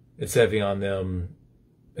 It's heavy on them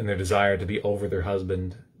in their desire to be over their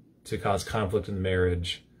husband, to cause conflict in the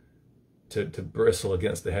marriage, to bristle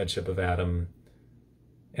against the headship of Adam.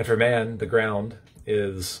 And for man, the ground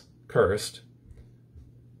is cursed.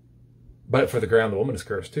 But for the ground, the woman is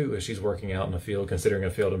cursed too, as she's working out in a field, considering a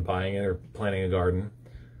field and buying it, or planting a garden.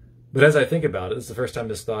 But as I think about it, it's the first time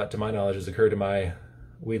this thought, to my knowledge, has occurred to my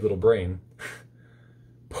wee little brain.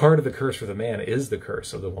 Part of the curse for the man is the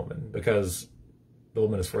curse of the woman, because the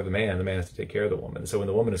woman is for the man has to take care of the woman. So when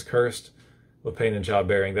the woman is cursed with pain in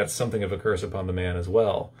childbearing, that's something of a curse upon the man as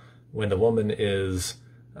well. When the woman is,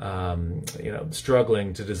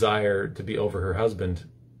 struggling to desire to be over her husband,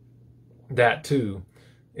 that too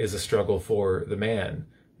is a struggle for the man,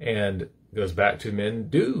 and goes back to men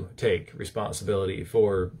do take responsibility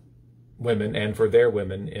for women and for their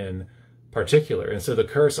women in particular. And so the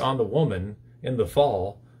curse on the woman in the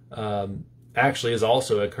fall actually is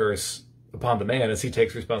also a curse upon the man, as he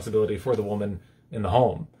takes responsibility for the woman in the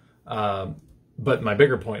home. But my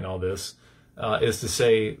bigger point in all this is to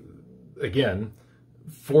say, again,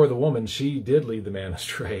 for the woman, she did lead the man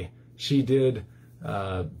astray. She did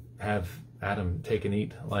have Adam take and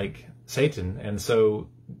eat like Satan. And so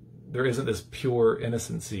there isn't this pure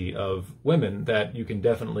innocency of women that you can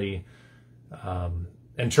definitely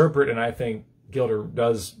interpret, and I think Gilder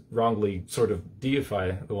does wrongly sort of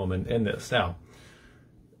deify the woman in this. Now,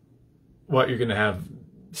 what you're going to have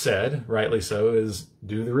said, rightly so, is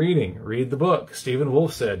do the reading, read the book. Stephen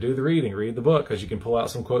Wolfe said, do the reading, read the book, because you can pull out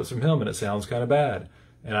some quotes from him and it sounds kind of bad.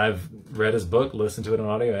 And I've read his book, listened to it on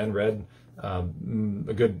audio, and read a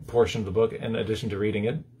good portion of the book in addition to reading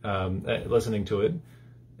it, listening to it.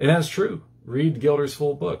 And that's true. Read Gilder's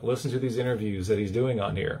full book. Listen to these interviews that he's doing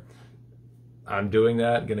on here. I'm doing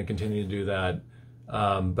that, going to continue to do that.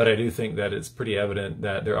 But I do think that it's pretty evident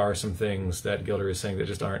that there are some things that Gilder is saying that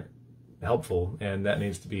just aren't helpful, and that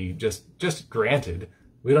needs to be just granted.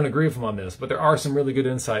 We don't agree with him on this, but there are some really good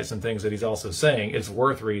insights and things that he's also saying. It's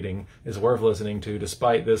worth reading, it's worth listening to,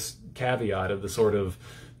 despite this caveat of the sort of,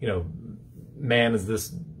 man is this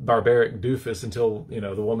barbaric doofus until,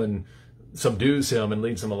 the woman subdues him and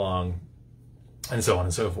leads him along, and so on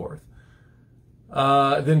and so forth.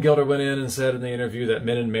 Then Gilder went in and said in the interview that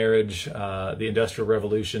men in marriage, the Industrial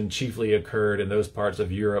Revolution chiefly occurred in those parts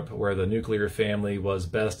of Europe where the nuclear family was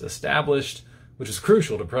best established, which is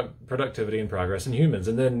crucial to productivity and progress in humans.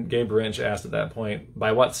 And then Gabe Wrench asked at that point,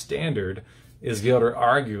 by what standard is Gilder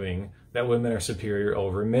arguing that women are superior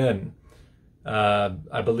over men?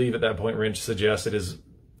 I believe at that point Wrench suggests it is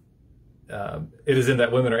in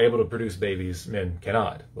that women are able to produce babies, men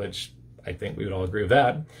cannot, which I think we would all agree with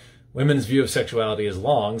that. Women's view of sexuality is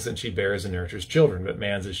long, since she bears and nurtures children, but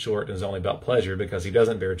man's is short and is only about pleasure because he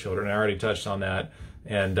doesn't bear children. I already touched on that,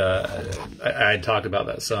 and I talked about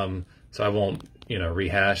that some, so I won't,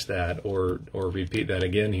 rehash that or repeat that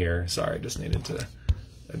again here. Sorry, just needed to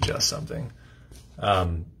adjust something.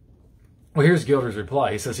 Well, here's Gilder's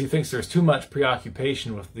reply. He says he thinks there's too much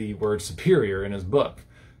preoccupation with the word superior in his book.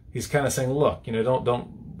 He's kind of saying, look, don't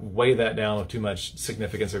weigh that down with too much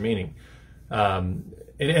significance or meaning.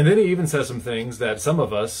 And then he even says some things that some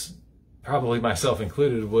of us, probably myself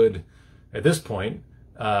included, would, at this point,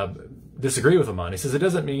 disagree with him on. He says it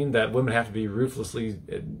doesn't mean that women have to be ruthlessly,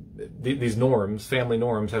 these norms, family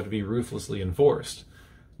norms, have to be ruthlessly enforced.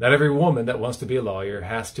 Not every woman that wants to be a lawyer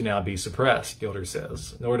has to now be suppressed, Gilder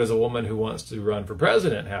says. Nor does a woman who wants to run for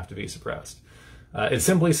president have to be suppressed. It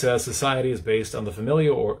simply says society is based on the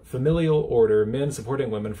familial order, men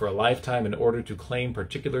supporting women for a lifetime in order to claim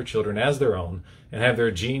particular children as their own and have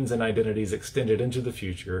their genes and identities extended into the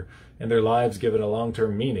future and their lives given a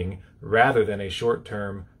long-term meaning rather than a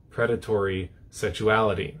short-term predatory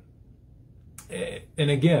sexuality.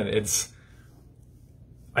 And again,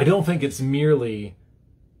 I don't think it's merely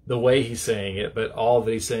the way he's saying it, but all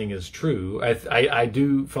that he's saying is true. I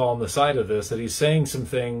do fall on the side of this, that he's saying some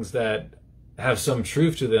things that have some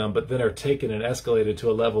truth to them, but then are taken and escalated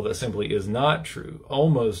to a level that simply is not true,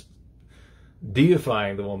 almost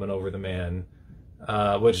deifying the woman over the man,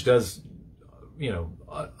 which does,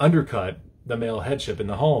 undercut the male headship in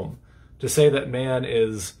the home. To say that man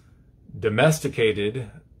is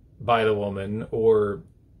domesticated by the woman, or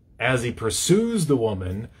as he pursues the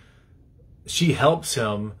woman, she helps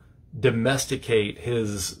him domesticate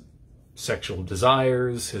his sexual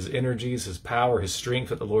desires, his energies, his power, his strength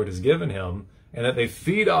that the Lord has given him, and that they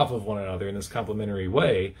feed off of one another in this complementary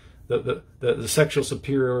way. The sexual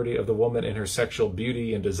superiority of the woman in her sexual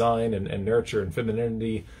beauty and design and nurture and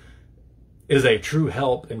femininity is a true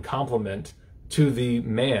help and complement to the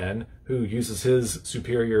man who uses his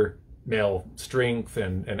superior male strength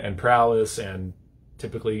and prowess and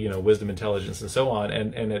typically, wisdom, intelligence, and so on.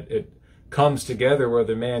 And it comes together where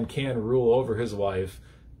the man can rule over his wife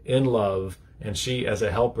in love, and she, as a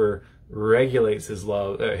helper, regulates his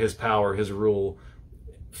love, his power, his rule,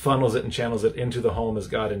 funnels it and channels it into the home as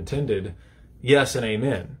God intended. Yes and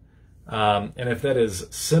amen. And if that is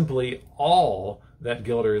simply all that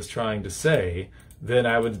Gilder is trying to say, then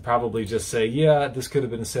I would probably just say, yeah, this could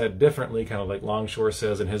have been said differently, kind of like Longshore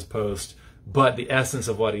says in his post, but the essence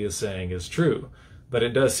of what he is saying is true. But it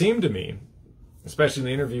does seem to me, especially in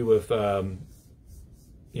the interview with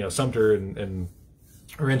Sumter and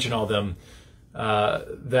Wrench and all them,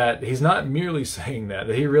 that he's not merely saying that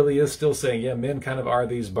he really is still saying, yeah, men kind of are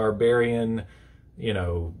these barbarian,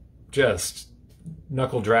 just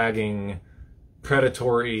knuckle-dragging,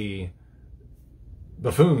 predatory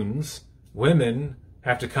buffoons. Women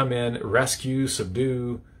have to come in, rescue,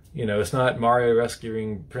 subdue. It's not Mario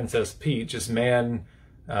rescuing Princess Peach. It's man,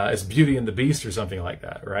 it's Beauty and the Beast or something like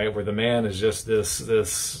that, right? Where the man is just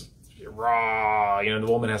this raw, the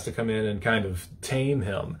woman has to come in and kind of tame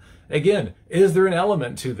him. Again, is there an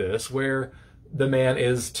element to this where the man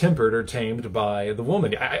is tempered or tamed by the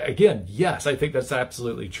woman? Again, yes, I think that's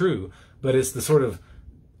absolutely true, but it's the sort of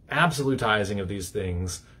absolutizing of these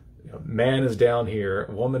things. Man is down here,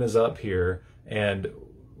 woman is up here, and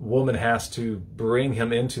woman has to bring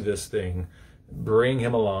him into this thing, bring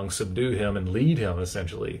him along, subdue him, and lead him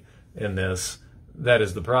essentially in this. That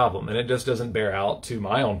is the problem. And it just doesn't bear out to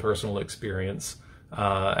my own personal experience,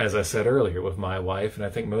 as I said earlier, with my wife. And I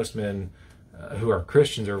think most men who are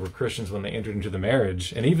Christians or were Christians when they entered into the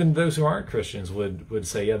marriage, and even those who aren't Christians would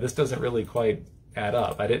say, yeah, this doesn't really quite add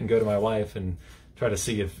up. I didn't go to my wife and try to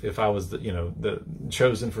see if I was the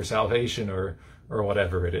chosen for salvation or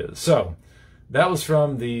whatever it is. So that was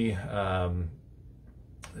from the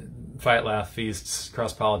Fight, Laugh, Feasts,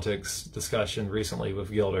 CrossPolitics discussion recently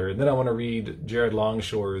with Gilder. And then I want to read Jared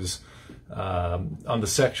Longshore's on the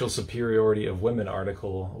sexual superiority of women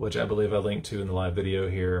article, which I believe I linked to in the live video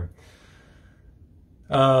here.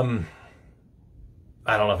 I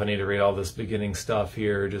don't know if I need to read all this beginning stuff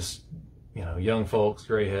here, just, young folks,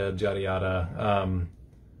 gray heads, yada, yada.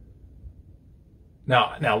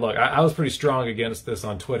 Now look, I was pretty strong against this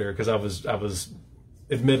on Twitter because I was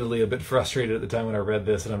admittedly a bit frustrated at the time when I read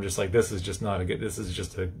this, and I'm just like, this is just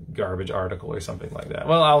a garbage article or something like that.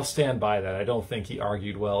 Well, I'll stand by that. I don't think he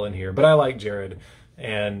argued well in here, but I like Jared,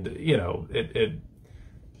 and if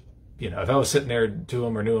I was sitting there to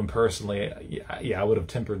him or knew him personally, yeah, I would have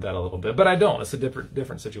tempered that a little bit, but I don't. It's a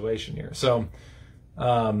different situation here. So,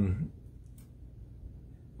 where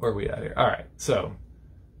are we at here? All right, so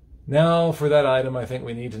now for that item I think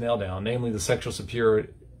we need to nail down, namely the sexual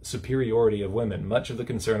superiority of women. Much of the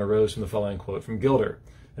concern arose from the following quote from Gilder.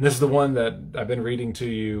 And this is the one that I've been reading to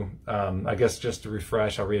you. I guess just to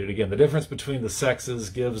refresh, I'll read it again. The difference between the sexes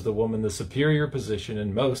gives the woman the superior position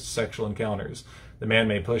in most sexual encounters. The man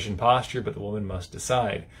may push and posture, but the woman must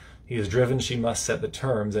decide. He is driven, she must set the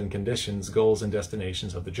terms and conditions, goals and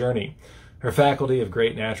destinations of the journey. Her faculty of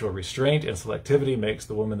great natural restraint and selectivity makes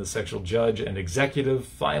the woman the sexual judge and executive,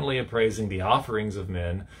 finally appraising the offerings of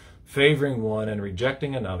men, favoring one and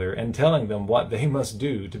rejecting another, and telling them what they must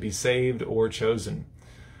do to be saved or chosen.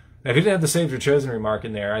 Now, if you didn't have the saved or chosen remark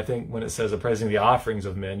in there, I think when it says appraising the offerings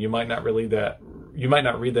of men, you might not read that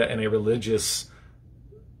in a religious,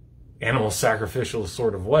 animal sacrificial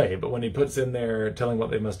sort of way. But when he puts in there telling what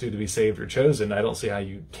they must do to be saved or chosen, I don't see how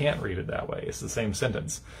you can't read it that way. It's the same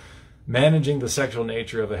sentence. Managing the sexual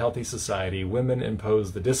nature of a healthy society, women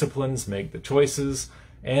impose the disciplines, make the choices,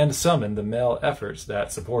 and summon the male efforts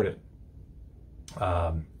that support it.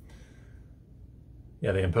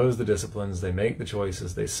 They impose the disciplines, they make the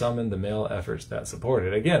choices, they summon the male efforts that support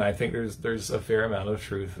it. Again, I think there's a fair amount of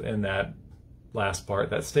truth in that last part,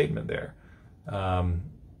 that statement there.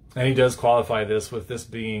 And he does qualify this with this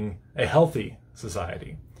being a healthy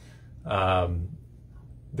society.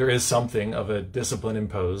 There is something of a discipline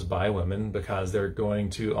imposed by women because they're going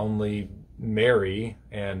to only marry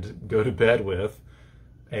and go to bed with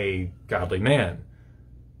a godly man.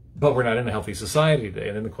 But we're not in a healthy society today.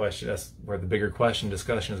 And then that's where the bigger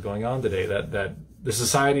discussion is going on today, that the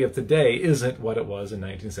society of today isn't what it was in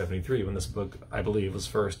 1973 when this book, I believe, was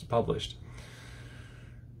first published.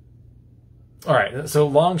 All right, so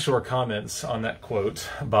Longshore comments on that quote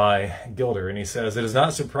by Gilder, and he says, "It is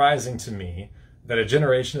not surprising to me that a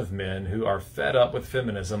generation of men who are fed up with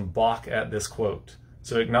feminism balk at this quote."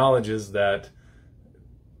 So he acknowledges that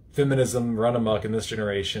feminism run amok in this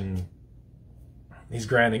generation. He's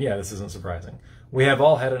granting, yeah, this isn't surprising. "We have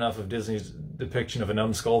all had enough of Disney's depiction of a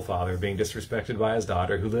numbskull father being disrespected by his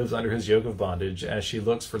daughter who lives under his yoke of bondage as she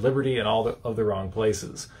looks for liberty in all of the wrong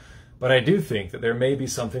places. But I do think that there may be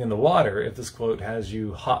something in the water if this quote has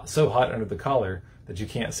you so hot under the collar that you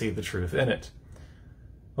can't see the truth in it."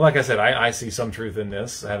 Well, like I said, I see some truth in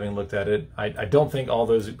this, having looked at it. I don't think all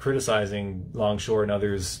those criticizing Longshore and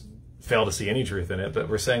others fail to see any truth in it, but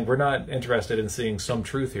we're saying we're not interested in seeing some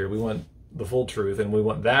truth here. We want the full truth, and we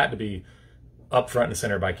want that to be up front and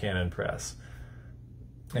center by Canon Press.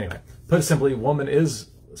 Anyway,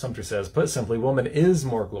 Sumter says, put simply, woman is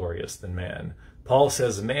more glorious than man. Paul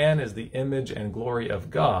says man is the image and glory of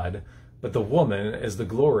God, but the woman is the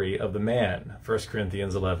glory of the man. 1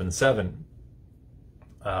 Corinthians 11:7.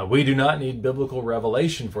 We do not need biblical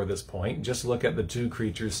revelation for this point. Just look at the two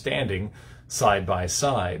creatures standing side by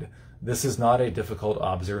side. This is not a difficult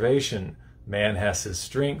observation. Man has his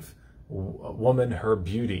strength, woman her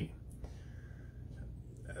beauty.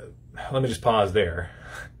 Let me just pause there.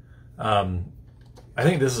 I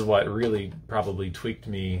think this is what really probably tweaked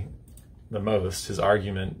me the most, his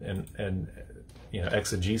argument and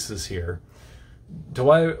exegesis here. To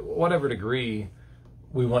whatever degree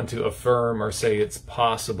we want to affirm or say it's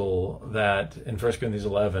possible that in 1 Corinthians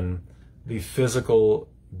 11, the physical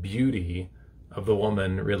beauty of the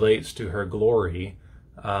woman relates to her glory,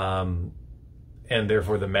 and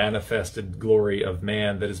therefore the manifested glory of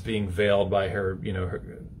man that is being veiled by her,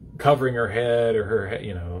 her covering her head or her,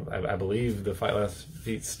 I believe the Fight Last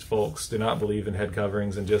Feast folks do not believe in head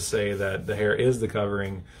coverings and just say that the hair is the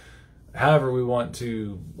covering. However we want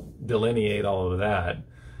to delineate all of that,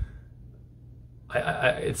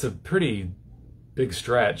 it's a pretty big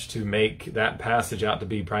stretch to make that passage out to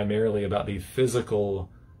be primarily about the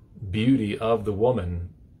physical beauty of the woman,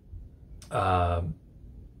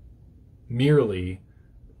 merely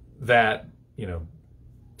that,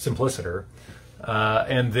 simpliciter,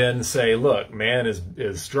 and then say, look, man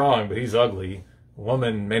is strong, but he's ugly.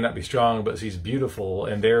 Woman may not be strong, but she's beautiful,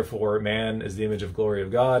 and therefore man is the image of glory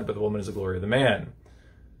of God, but the woman is the glory of the man.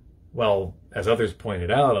 Well, as others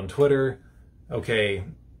pointed out on Twitter, okay,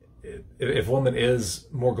 if woman is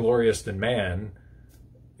more glorious than man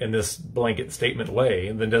in this blanket statement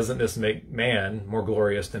way, then doesn't this make man more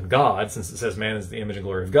glorious than God, since it says man is the image and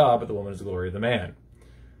glory of God, but the woman is the glory of the man?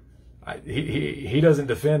 he doesn't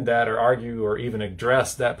defend that or argue or even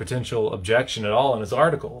address that potential objection at all in his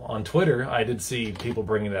article. On Twitter, I did see people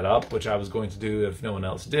bringing that up, which I was going to do if no one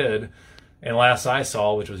else did. And last I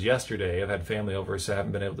saw, which was yesterday, I've had family over, so I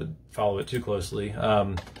haven't been able to follow it too closely.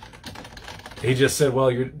 He just said,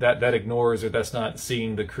 well, that ignores, or that's not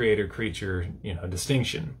seeing the creator-creature,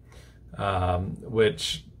 distinction.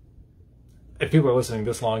 Which, if people are listening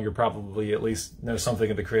this long, you're probably at least know something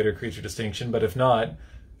of the creator-creature distinction. But if not,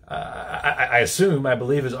 I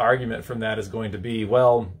believe his argument from that is going to be,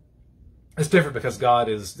 well, it's different because God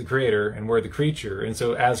is the creator and we're the creature. And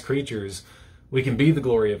so as creatures, we can be the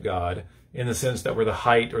glory of God in the sense that we're the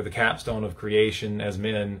height or the capstone of creation as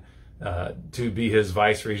men, to be his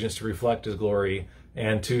vice regents, to reflect his glory,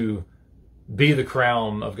 and to be the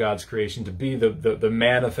crown of God's creation, to be the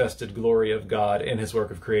manifested glory of God in his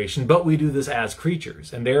work of creation. But we do this as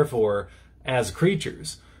creatures, and therefore, as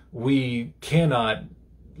creatures, we cannot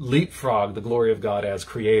leapfrog the glory of God as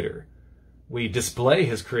creator. We display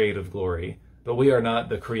his creative glory, but we are not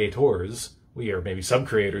the creators. We are maybe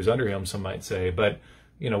sub-creators under him, some might say, but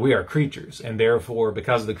we are creatures, and therefore,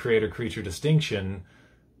 because of the creator-creature distinction,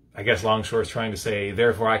 I guess Longshore is trying to say,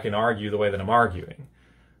 therefore I can argue the way that I'm arguing.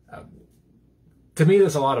 To me,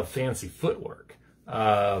 there's a lot of fancy footwork.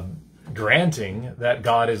 Granting that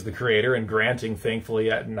God is the creator, and granting, thankfully,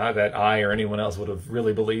 not that I or anyone else would have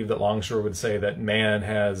really believed that Longshore would say that man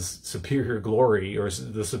has superior glory or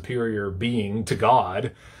the superior being to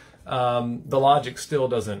God, the logic still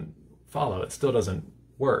doesn't follow. It still doesn't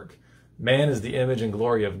work. Man is the image and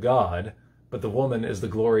glory of God, but the woman is the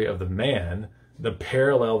glory of the man. The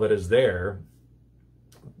parallel that is there,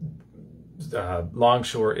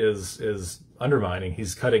 Longshore is undermining.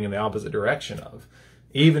 He's cutting in the opposite direction of.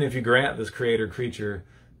 Even if you grant this creator-creature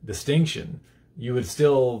distinction, you would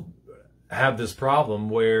still have this problem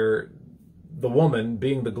where the woman,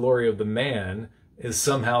 being the glory of the man, is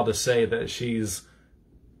somehow to say that she's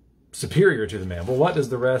superior to the man. Well, what does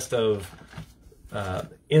the rest of,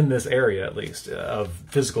 in this area at least, of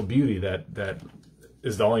physical beauty that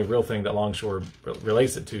is the only real thing that Longshore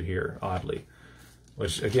relates it to here, oddly.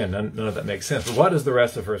 Which, again, none of that makes sense. But what does the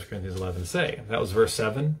rest of 1 Corinthians 11 say? That was verse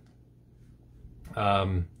 7.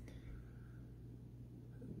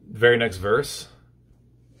 Very next verse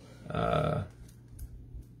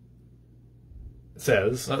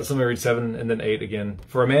says, let me read 7 and then 8 again.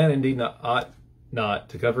 For a man indeed ought not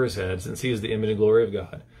to cover his head, since he is the image and glory of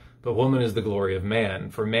God. But woman is the glory of man.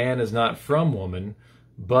 For man is not from woman,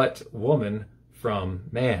 but woman from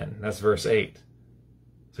man. That's verse 8.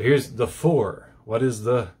 So here's the for. What is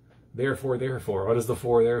the therefore? What is the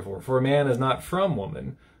for therefore? For man is not from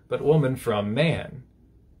woman, but woman from man.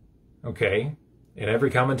 Okay. And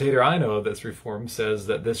every commentator I know that's Reformed says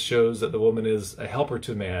that this shows that the woman is a helper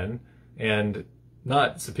to man and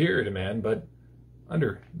not superior to man, but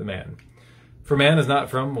under the man. For man is not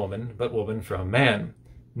from woman, but woman from man.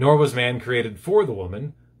 Nor was man created for the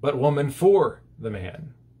woman, but woman for the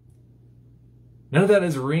man. None of that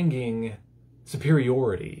is ringing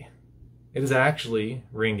superiority. It is actually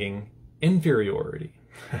ringing inferiority.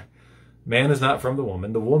 Man is not from the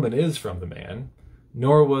woman is from the man.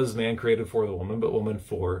 Nor was man created for the woman, but woman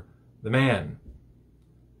for the man.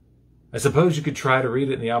 I suppose you could try to read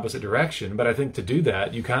it in the opposite direction, but I think to do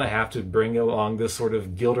that, you kind of have to bring along this sort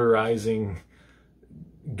of Gilderizing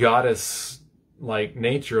goddess-like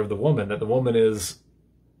nature of the woman, that the woman is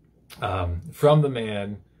from the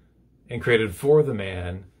man and created for the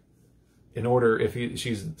man in order, if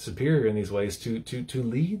she's superior in these ways, to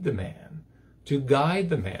lead the man, to guide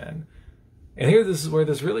the man. And here, this is where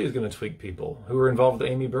this really is going to tweak people who are involved with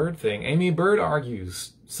the Amy Bird thing. Amy Bird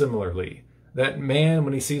argues similarly that man,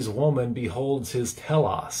 when he sees woman, beholds his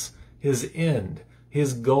telos, his end,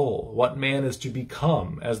 his goal, what man is to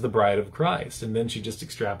become as the bride of Christ. And then she just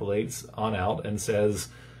extrapolates on out and says,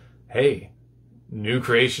 hey, new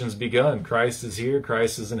creation's begun. Christ is here.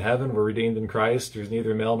 Christ is in heaven. We're redeemed in Christ. There's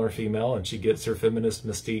neither male nor female. And she gets her feminist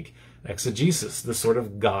mystique exegesis, this sort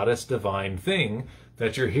of goddess divine thing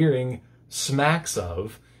that you're hearing smacks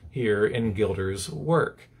of here in Gilder's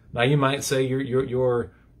work. Now you might say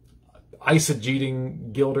you're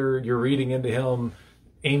eisegeting Gilder, you're reading into him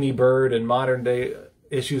Amy Bird and modern day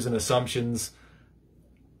issues and assumptions.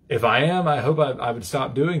 If I am, I hope I would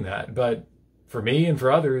stop doing that. But for me and for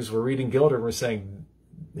others, we're reading Gilder and we're saying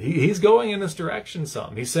he's going in this direction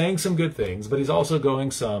some. He's saying some good things, but he's also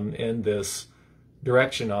going some in this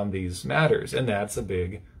direction on these matters. And that's a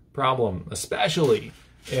big problem, especially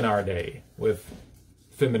in our day with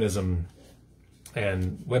feminism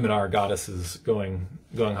and women are goddesses going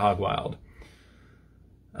hog wild.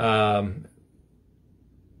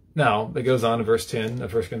 Now, it goes on in verse 10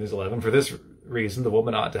 of 1 Corinthians 11, for this reason, the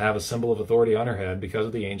woman ought to have a symbol of authority on her head because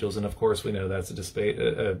of the angels. And of course, we know that's a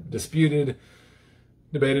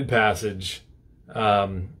debated passage.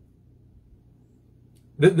 You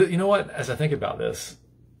know what? As I think about this,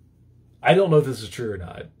 I don't know if this is true or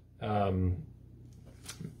not.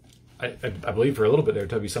 I believe for a little bit there,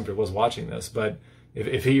 Toby Sumter was watching this, but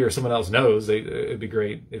if he or someone else knows, it'd be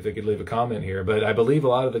great if they could leave a comment here. But I believe a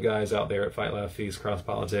lot of the guys out there at Fight, Laugh, Feast,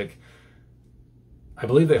 CrossPolitic, I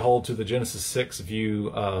believe they hold to the Genesis 6 view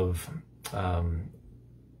of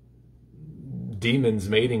demons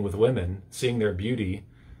mating with women, seeing their beauty.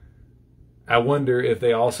 I wonder if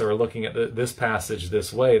they also are looking at this passage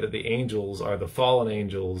this way, that the angels are the fallen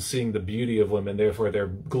angels, seeing the beauty of women, therefore their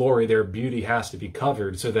glory, their beauty has to be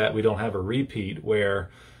covered so that we don't have a repeat where,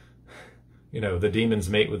 you know, the demons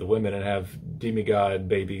mate with the women and have demigod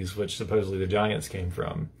babies, which supposedly the giants came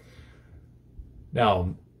from.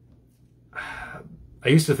 Now, I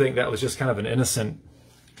used to think that was just kind of an innocent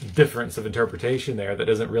difference of interpretation there that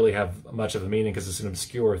doesn't really have much of a meaning because it's an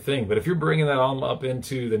obscure thing. But if you're bringing that all up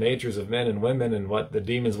into the natures of men and women and what the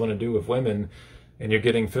demons want to do with women, and you're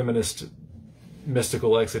getting feminist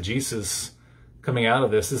mystical exegesis coming out of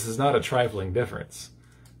this is not a trifling difference.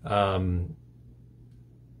 You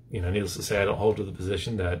know, needless to say, I don't hold to the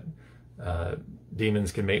position that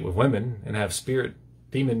demons can mate with women and have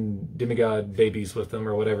demigod babies with them,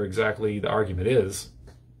 or whatever exactly the argument is.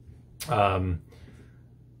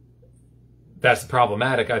 That's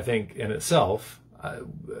problematic, I think, in itself.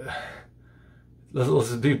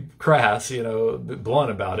 Let's be crass, you know,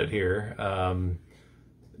 blunt about it here.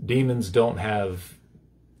 Demons don't have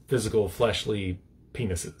physical, fleshly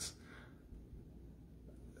penises.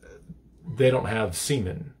 They don't have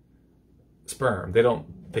semen, sperm.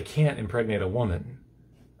 They can't impregnate a woman,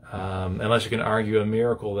 unless you can argue a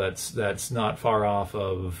miracle that's not far off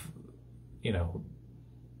of, you know,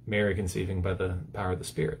 Mary conceiving by the power of the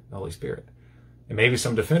Spirit, the Holy Spirit. And maybe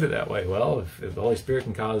some defend it that way. Well, if the Holy Spirit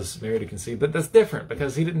can cause Mary to conceive, but that's different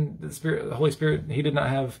because the Holy Spirit, he did not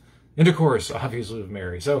have intercourse, obviously, with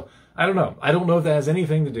Mary. So I don't know. I don't know if that has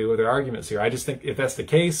anything to do with their arguments here. I just think if that's the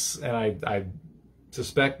case, and I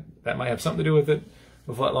suspect that might have something to do with it,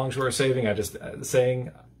 with what Longshore is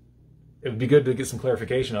saying, it would be good to get some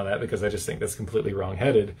clarification on that, because I just think that's completely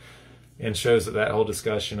wrong-headed and shows that whole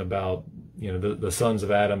discussion about, you know, the sons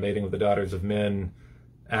of Adam mating with the daughters of men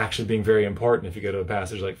actually being very important if you go to a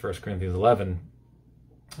passage like 1 Corinthians 11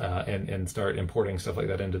 and start importing stuff like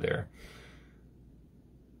that into there.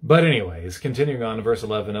 But anyways, continuing on to verse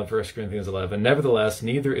 11 of 1 Corinthians 11, nevertheless,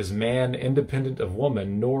 neither is man independent of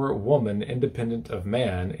woman, nor woman independent of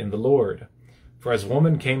man in the Lord. For as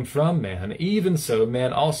woman came from man, even so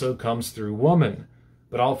man also comes through woman.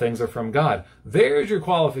 But all things are from God. There's your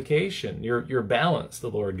qualification, your balance the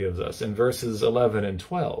Lord gives us in verses 11 and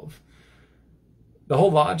 12. The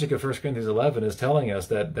whole logic of 1 Corinthians 11 is telling us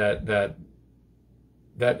that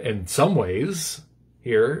in some ways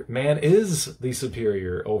here, man is the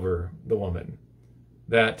superior over the woman.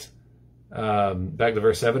 That, back to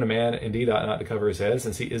verse 7, a man indeed ought not to cover his head,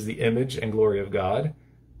 since he is the image and glory of God.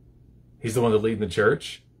 He's the one that leads the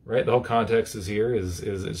church, right? The whole context is here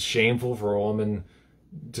is shameful for a woman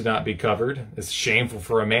to not be covered. It's shameful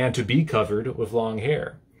for a man to be covered with long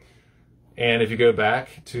hair. And if you go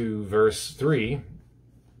back to verse 3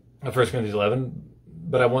 of 1 Corinthians 11,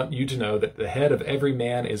 but I want you to know that the head of every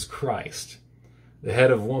man is Christ. The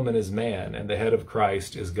head of woman is man, and the head of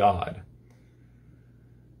Christ is God.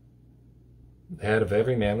 The head of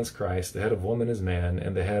every man is Christ, the head of woman is man,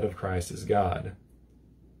 and the head of Christ is God.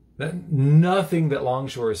 Nothing that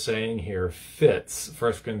Longshore is saying here fits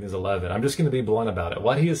 1 Corinthians 11. I'm just going to be blunt about it.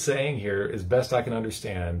 What he is saying here, as best I can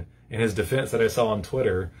understand, in his defense that I saw on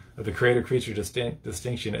Twitter of the creator-creature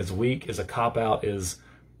distinction as weak, as a cop-out, is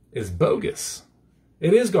bogus.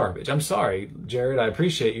 It is garbage. I'm sorry, Jared, I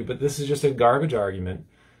appreciate you, but this is just a garbage argument,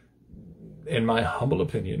 in my humble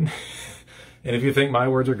opinion. And if you think my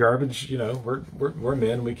words are garbage, you know, we're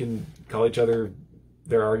men. We can call each other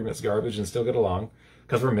their arguments garbage and still get along,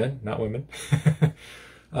 because we're men, not women.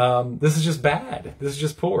 This is just bad. This is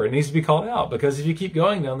just poor. It needs to be called out, because if you keep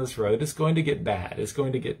going down this road, it's going to get bad. It's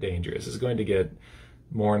going to get dangerous. It's going to get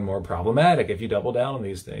more and more problematic if you double down on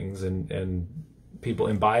these things and people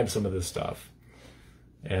imbibe some of this stuff.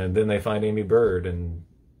 And then they find Amy Bird and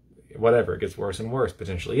whatever. It gets worse and worse,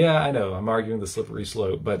 potentially. Yeah, I know. I'm arguing the slippery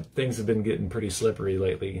slope, but things have been getting pretty slippery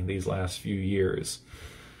lately in these last few years.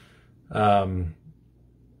 You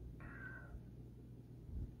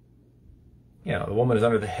know, the woman is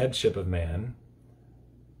under the headship of man.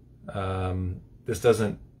 This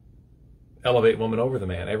doesn't elevate woman over the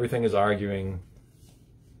man. Everything is arguing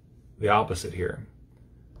the opposite here.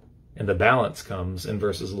 And the balance comes in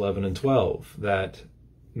verses 11 and 12, that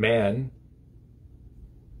man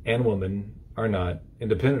and woman are not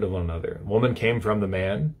independent of one another. Woman came from the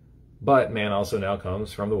man, but man also now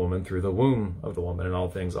comes from the woman through the womb of the woman, and all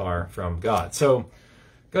things are from God. So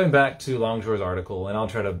going back to Longshore's article, and I'll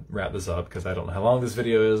try to wrap this up because I don't know how long this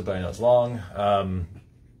video is, but I know it's long.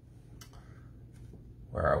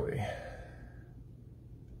 Where are we?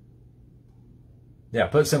 Yeah,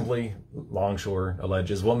 put simply, Longshore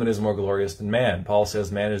alleges woman is more glorious than man. Paul says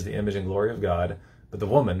man is the image and glory of God, but the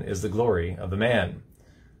woman is the glory of the man.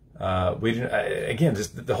 Again,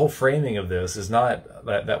 just the whole framing of this is not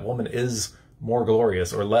that woman is more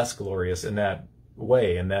glorious or less glorious in that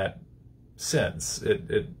way, in that sense.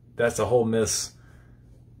 That's a whole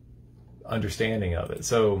misunderstanding of it.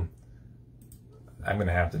 So I'm going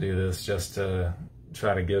to have to do this just to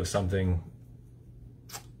try to give something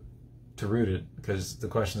to root it, because the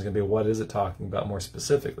question is going to be, what is it talking about more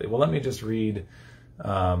specifically? Well, let me just read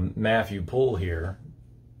Matthew Poole here,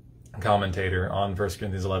 commentator on 1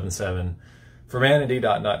 Corinthians 11:7. For man indeed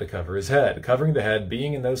ought not to cover his head, covering the head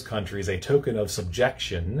being in those countries a token of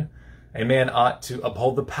subjection. A man ought to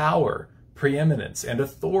uphold the power, preeminence, and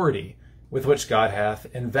authority with which God hath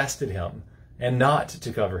invested him, and not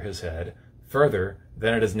to cover his head further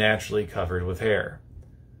than it is naturally covered with hair.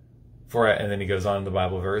 And then he goes on in the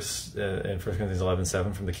Bible verse in 1 Corinthians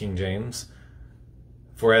 11:7 from the King James,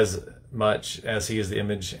 for as much as he is the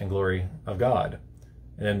image and glory of God.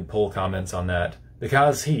 And then Paul comments on that,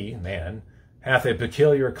 because he, man, hath a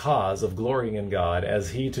peculiar cause of glorying in God, as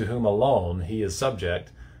he to whom alone he is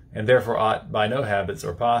subject, and therefore ought by no habits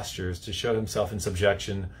or postures to show himself in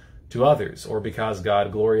subjection to others, or because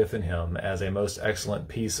God glorieth in him as a most excellent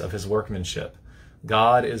piece of his workmanship.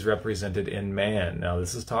 God is represented in man. Now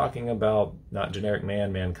this is talking about not generic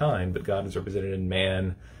man, mankind, but God is represented in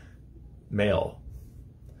man, male.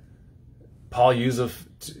 Paul useth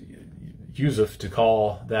to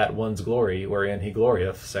call that one's glory wherein he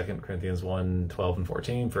glorieth, 2 Corinthians 1:12 and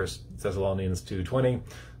 14, 1 Thessalonians 2:20.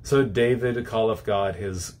 So David calleth God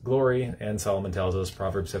his glory, and Solomon tells us,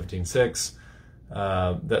 Proverbs 17:6,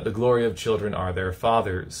 that the glory of children are their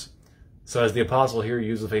fathers. So as the apostle here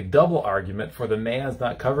uses a double argument for the man's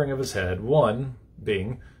not covering of his head, one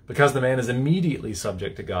being because the man is immediately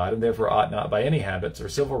subject to God, and therefore ought not by any habits or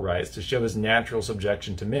civil rights to show his natural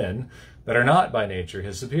subjection to men that are not by nature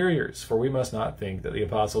his superiors. For we must not think that the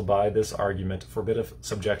apostle by this argument forbiddeth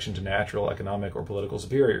subjection to natural, economic, or political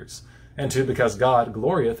superiors. And two, because God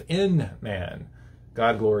glorieth in man.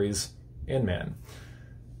 God glories in man.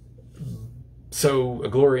 So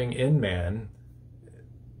glorying in man,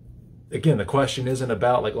 again, the question isn't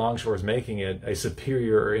about, like Longshore is making it, a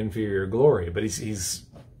superior or inferior glory, but it seems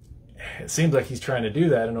like he's trying to do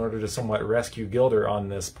that in order to somewhat rescue Gilder on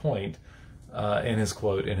this point in his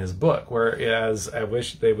quote in his book. Whereas I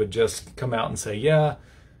wish they would just come out and say, yeah,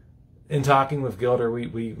 in talking with Gilder,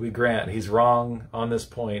 we grant he's wrong on this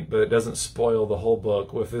point, but it doesn't spoil the whole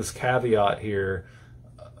book with this caveat here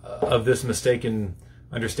of this mistaken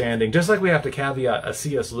understanding. Just like we have to caveat a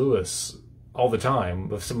C.S. Lewis all the time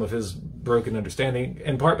with some of his broken understanding,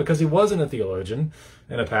 in part because he wasn't a theologian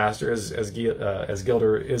and a pastor, as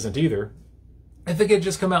Gilder isn't either. I think it'd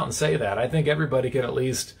just come out and say that. I think everybody can at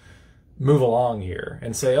least move along here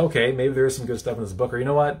and say, okay, maybe there is some good stuff in this book, or you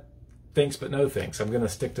know what, thanks but no thanks. I'm going to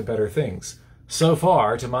stick to better things. So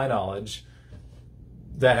far, to my knowledge,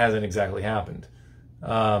 that hasn't exactly happened.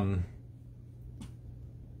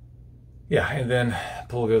 Yeah, and then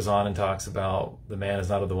Paul goes on and talks about the man is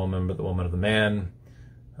not of the woman, but the woman of the man.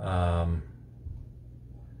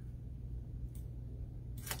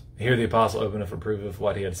 Here the apostle openeth and approveth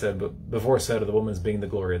what he had said, but before said of the woman's being the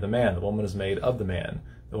glory of the man. The woman is made of the man.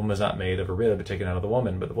 The woman is not made of a rib taken out of the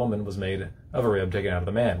woman, but the woman was made of a rib taken out of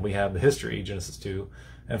the man. We have the history, Genesis 2,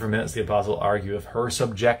 and from hence the apostle argueth her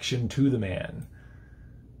subjection to the man.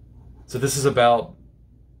 So this is about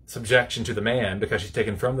subjection to the man because she's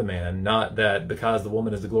taken from the man, not that because the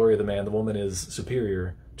woman is the glory of the man, the woman is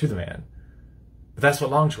superior to the man. But that's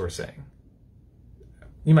what Longshore is saying.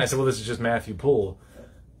 You might say, well, this is just Matthew Poole.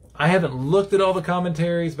 I haven't looked at all the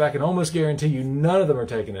commentaries, but I can almost guarantee you none of them are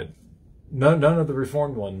taking it. None of the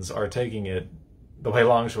Reformed ones are taking it the way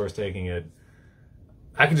Longshore is taking it.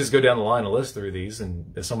 I can just go down the line and list through these,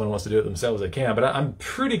 and if someone wants to do it themselves, they can. But I'm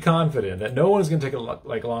pretty confident that no one is going to take it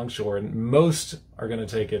like Longshore, and most are going to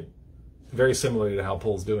take it very similarly to how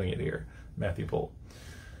Pole's doing it here, Matthew Poole.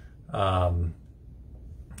 And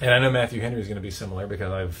I know Matthew Henry is going to be similar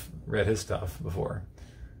because I've read his stuff before.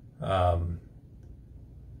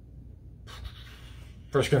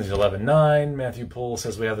 1 Corinthians 11:9, Matthew Poole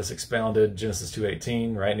says we have this expounded, Genesis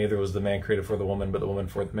 2:18, right? Neither was the man created for the woman, but the woman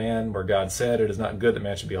for the man, where God said, it is not good that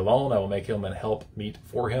man should be alone. I will make him an help meet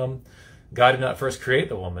for him. God did not first create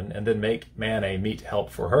the woman and then make man a meet help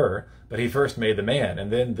for her, but he first made the man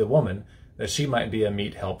and then the woman, that she might be a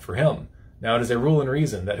meet help for him. Now it is a rule and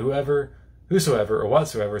reason that whosoever or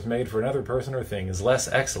whatsoever is made for another person or thing is less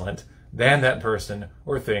excellent than that person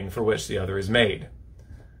or thing for which the other is made.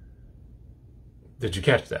 Did you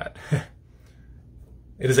catch that?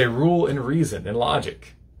 It is a rule and reason and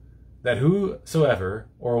logic that whosoever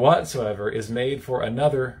or whatsoever is made for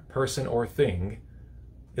another person or thing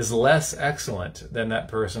is less excellent than that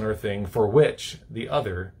person or thing for which the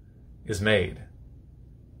other is made.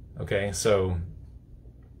 Okay, so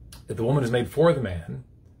if the woman is made for the man,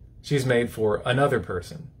 she's made for another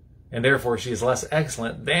person, and therefore she is less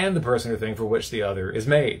excellent than the person or thing for which the other is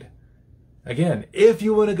made. Again, if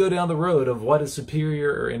you want to go down the road of what is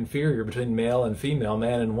superior or inferior between male and female,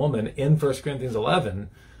 man and woman, in 1 Corinthians 11,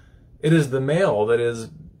 it is the male that is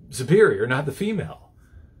superior, not the female.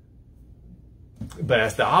 But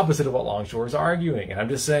that's the opposite of what Longshore is arguing. And I'm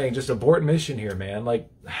just saying, just abort mission here, man. Like,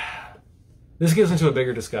 this gets into a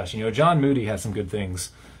bigger discussion. You know, John Moody has some good things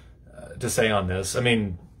to say on this. I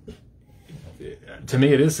mean, to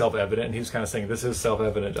me, it is self-evident, and he was kind of saying this is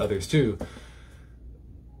self-evident to others too.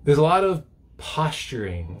 There's a lot of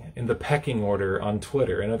posturing in the pecking order on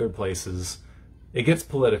Twitter and other places. It gets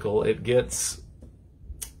political. It gets,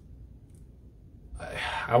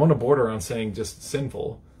 I want to border on saying just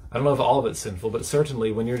sinful. I don't know if all of it's sinful, but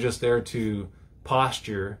certainly when you're just there to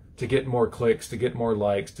posture, to get more clicks, to get more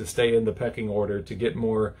likes, to stay in the pecking order, to get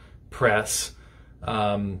more press,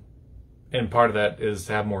 and part of that is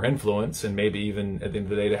to have more influence, and maybe even at the end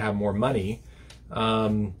of the day to have more money,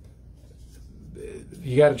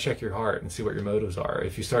 you got to check your heart and see what your motives are.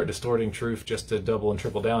 If you start distorting truth just to double and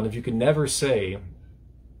triple down, if you can never say,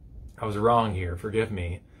 I was wrong here, forgive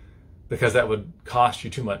me, because that would cost you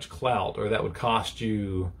too much clout, or that would cost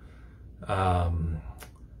you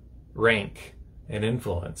rank and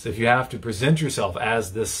influence. If you have to present yourself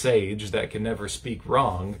as this sage that can never speak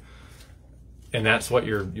wrong, and that's what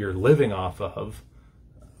you're living off of,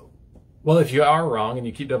 well, if you are wrong and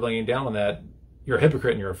you keep doubling down on that, you're a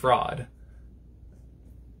hypocrite and you're a fraud.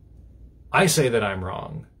 I say that I'm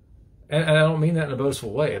wrong. And I don't mean that in a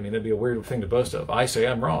boastful way. I mean, that'd be a weird thing to boast of. I say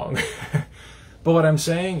I'm wrong. But what I'm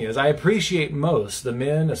saying is I appreciate most the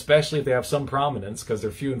men, especially if they have some prominence, because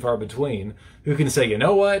they're few and far between, who can say, you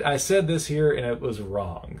know what, I said this here and it was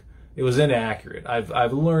wrong. It was inaccurate.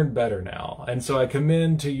 I've learned better now. And so I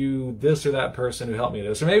commend to you this or that person who helped me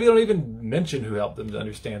this. Or maybe they don't even mention who helped them to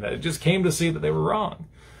understand that. It just came to see that they were wrong.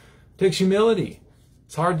 It takes humility.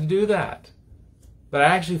 It's hard to do that. But I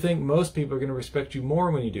actually think most people are going to respect you more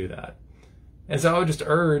when you do that. And so I would just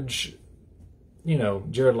urge, you know,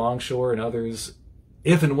 Jared Longshore and others,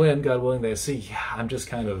 if and when, God willing, they see, yeah, I'm just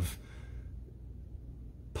kind of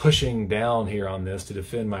pushing down here on this to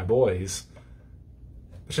defend my boys,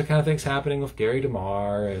 which I kind of think's happening with Gary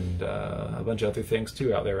DeMar and a bunch of other things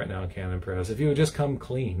too out there right now in Canon Press. If you would just come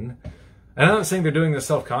clean, and I'm not saying they're doing this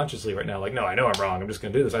self-consciously right now, like, no, I know I'm wrong, I'm just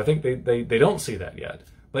going to do this. I think they don't see that yet.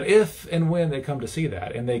 But if and when they come to see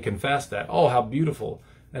that and they confess that, oh, how beautiful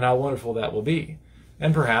and how wonderful that will be.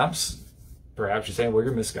 And perhaps you're saying, well,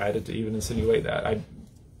 you're misguided to even insinuate that.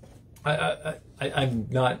 I'm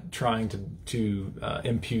not trying to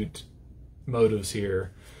impute motives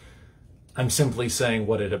here. I'm simply saying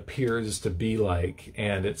what it appears to be like,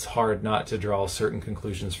 and it's hard not to draw certain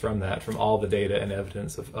conclusions from that, from all the data and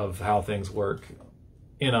evidence of how things work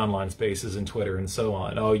in online spaces and Twitter and so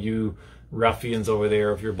on. Oh, you ruffians over there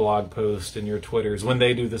of your blog posts and your Twitters, when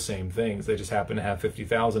they do the same things, they just happen to have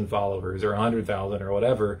 50,000 followers or 100,000 or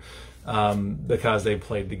whatever, because they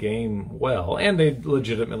played the game well, and they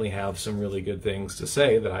legitimately have some really good things to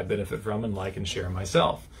say that I benefit from and like and share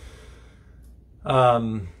myself.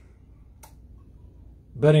 But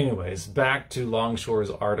anyways, back to Longshore's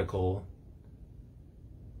article.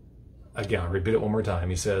 Again, I'll repeat it one more time.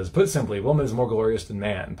 He says, put simply, woman is more glorious than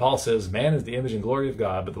man. Paul says, man is the image and glory of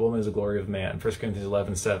God, but the woman is the glory of man. 1 Corinthians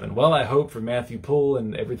 11:7. Well, I hope for Matthew Poole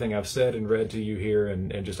and everything I've said and read to you here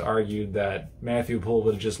and just argued that Matthew Poole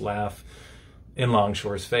would just laugh in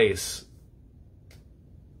Longshore's face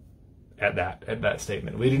at that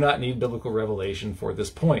statement. We do not need biblical revelation for this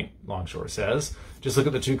point, Longshore says. Just look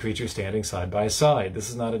at the two creatures standing side by side. This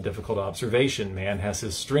is not a difficult observation. Man has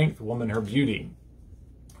his strength, woman her beauty.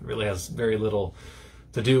 It really has very little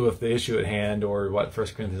to do with the issue at hand or what 1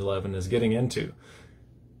 Corinthians 11 is getting into.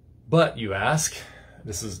 But, you ask,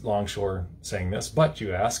 this is Longshore saying this, but,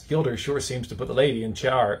 you ask, Gilder sure seems to put the lady in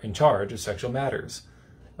charge of sexual matters.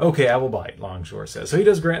 Okay, I will bite, Longshore says. So he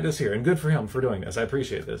does grant this here, and good for him for doing this. I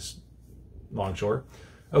appreciate this, Longshore.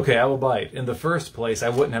 Okay, I will bite. In the first place, I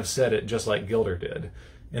wouldn't have said it just like Gilder did.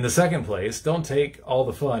 In the second place, don't take all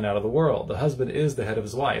the fun out of the world. The husband is the head of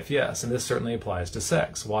his wife, yes, and this certainly applies to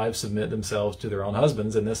sex. Wives submit themselves to their own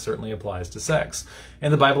husbands, and this certainly applies to sex.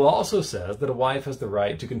 And the Bible also says that a wife has the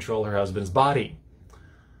right to control her husband's body.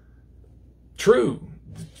 True.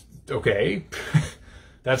 Okay.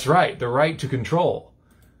 That's right, the right to control.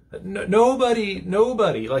 Nobody,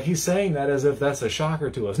 like he's saying that as if that's a shocker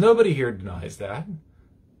to us. Nobody here denies that.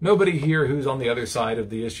 Nobody here who's on the other side of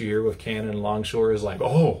the issue here with Canon and Longshore is like,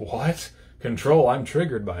 oh, what? Control, I'm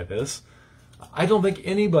triggered by this. I don't think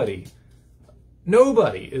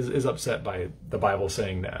nobody is upset by the Bible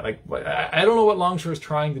saying that. Like, I don't know what Longshore is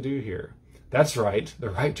trying to do here. That's right, the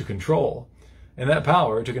right to control. And that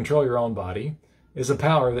power to control your own body is a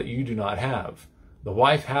power that you do not have. The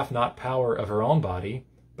wife hath not power of her own body,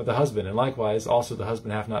 but the husband. And likewise, also the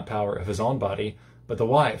husband hath not power of his own body, but the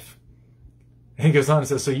wife. And he goes on and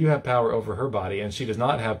says, so you have power over her body, and she does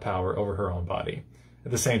not have power over her own body. At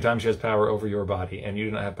the same time, she has power over your body, and you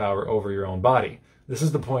do not have power over your own body. This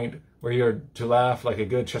is the point where you're to laugh like a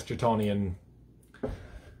good Chestertonian.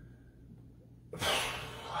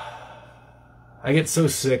 I get so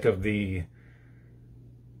sick of the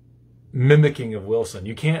mimicking of Wilson.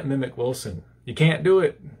 You can't mimic Wilson. You can't do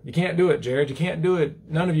it. You can't do it, Jared. You can't do it.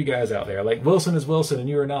 None of you guys out there. Like, Wilson is Wilson, and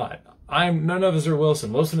you are not. None of us are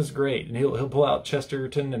Wilson. Wilson is great, and he'll pull out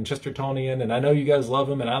Chesterton and Chestertonian, and I know you guys love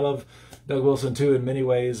him, and I love Doug Wilson too in many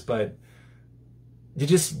ways, but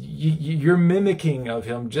your mimicking of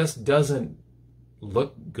him just doesn't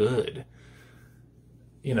look good.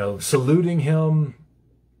 You know, saluting him,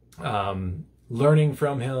 learning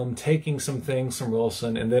from him, taking some things from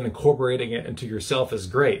Wilson, and then incorporating it into yourself is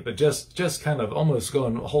great, but just kind of almost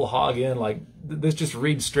going whole hog in, like this just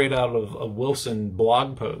reads straight out of a Wilson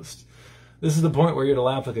blog post. This is the point where you're to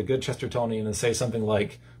laugh like a good Chestertonian and say something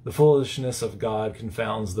like, the foolishness of God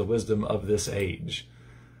confounds the wisdom of this age.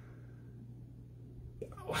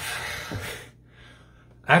 I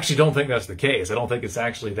actually don't think that's the case. I don't think it's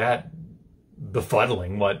actually that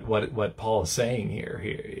befuddling what Paul is saying here.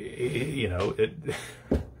 You know,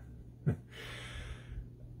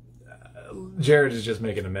 Jared is just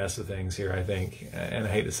making a mess of things here, I think. And I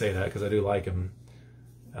hate to say that because I do like him.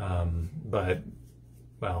 But,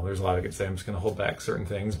 well, there's a lot I could say. I'm just going to hold back certain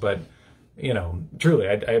things. But, you know, truly,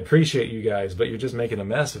 I appreciate you guys, but you're just making a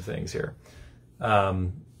mess of things here.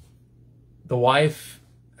 The wife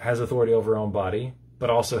has authority over her own body, but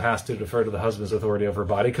also has to defer to the husband's authority over her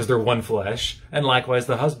body because they're one flesh. And likewise,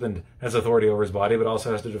 the husband has authority over his body, but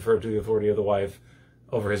also has to defer to the authority of the wife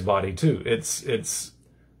over his body too.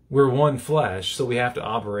 We're one flesh, so we have to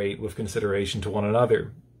operate with consideration to one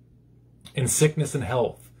another. In sickness and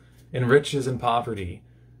health, in riches and poverty,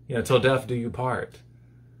 you know, till death do you part.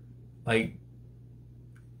 Like,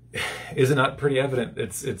 is it not pretty evident?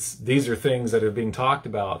 These are things that are being talked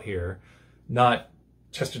about here, not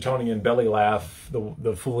Chestertonian belly laugh,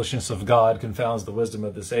 the foolishness of God confounds the wisdom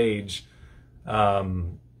of this age.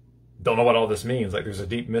 Don't know what all this means. Like, there's a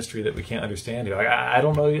deep mystery that we can't understand here. Like, I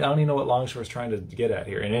don't know. I don't even know what Longshore is trying to get at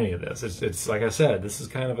here in any of this. It's like I said, this is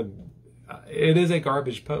kind of it is a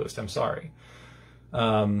garbage post. I'm sorry.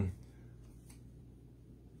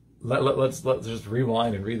 Let's just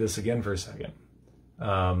rewind and read this again for a second.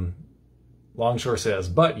 Longshore says,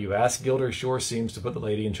 but you ask, Gilder sure seems to put the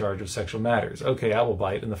lady in charge of sexual matters. Okay, I will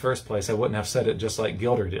bite. In the first place, I wouldn't have said it just like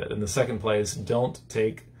Gilder did. In the second place, don't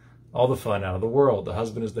take all the fun out of the world. The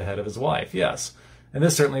husband is the head of his wife. Yes, and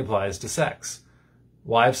this certainly applies to sex.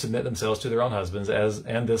 Wives submit themselves to their own husbands,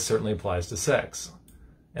 and this certainly applies to sex.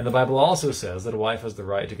 And the Bible also says that a wife has the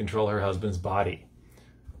right to control her husband's body.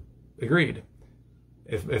 Agreed.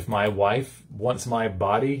 If my wife wants my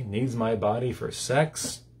body, needs my body for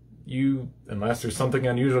sex, unless there's something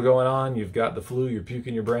unusual going on, you've got the flu, you're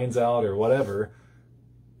puking your brains out or whatever,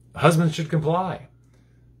 husbands should comply.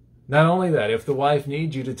 Not only that, if the wife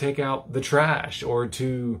needs you to take out the trash or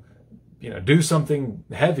to, do something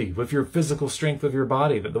heavy with your physical strength of your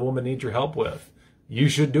body that the woman needs your help with, you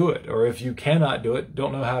should do it. Or if you cannot do it,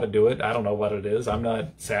 don't know how to do it, I don't know what it is. I'm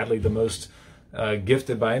not, sadly, the most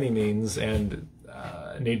gifted by any means, and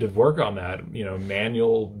need to work on that,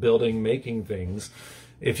 manual building, making things.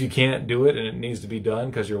 If you can't do it and it needs to be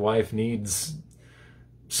done because your wife needs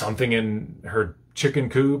something in her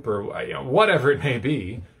chicken coop or whatever it may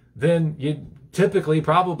be, then you typically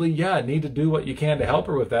probably, need to do what you can to help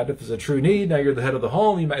her with that. If it's a true need, now you're the head of the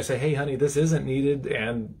home, you might say, hey, honey, this isn't needed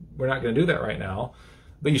and we're not going to do that right now.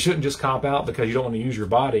 But you shouldn't just cop out because you don't want to use your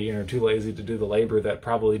body and are too lazy to do the labor that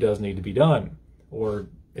probably does need to be done. Or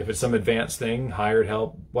If it's some advanced thing, hired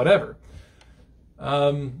help, whatever.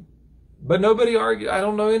 But nobody I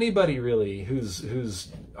don't know anybody really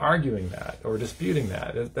who's arguing that or disputing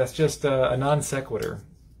that. That's just a non sequitur,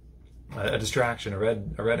 a distraction, a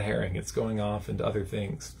red herring. It's going off into other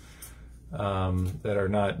things that are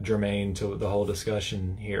not germane to the whole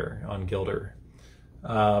discussion here on Gilder.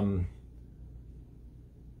 And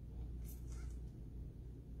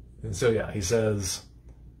so, yeah, he says,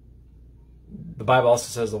 the Bible also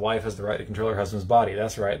says the wife has the right to control her husband's body.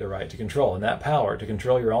 That's right, the right to control. And that power to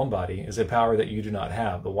control your own body is a power that you do not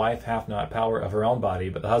have. The wife hath not power of her own body,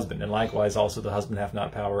 but the husband. And likewise also the husband hath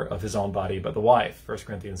not power of his own body, but the wife. 1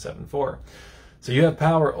 Corinthians 7:4. So you have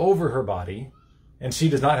power over her body, and she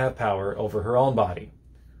does not have power over her own body.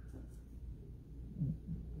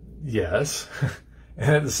 Yes.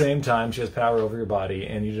 And at the same time, she has power over your body,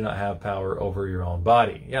 and you do not have power over your own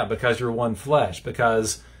body. Yeah, because you're one flesh.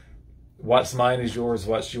 Because what's mine is yours,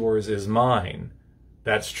 what's yours is mine.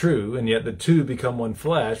 That's true, and yet the two become one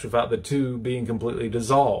flesh without the two being completely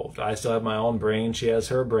dissolved. I still have my own brain, she has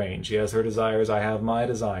her brain. She has her desires, I have my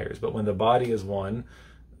desires. But when the body is one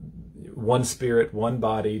spirit, one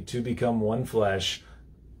body, two become one flesh,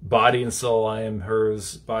 body and soul, I am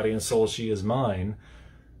hers, body and soul, she is mine.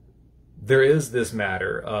 There is this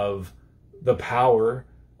matter of the power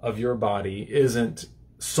of your body isn't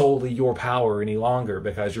solely your power any longer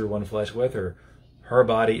because you're one flesh with her. Her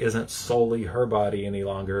body isn't solely her body any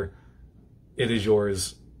longer. It is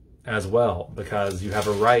yours as well because you have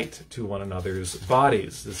a right to one another's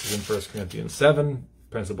bodies. This is in 1 Corinthians 7,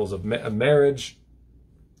 principles of marriage.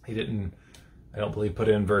 He didn't, I don't believe, put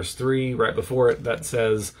in verse 3 right before it that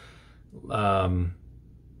says, let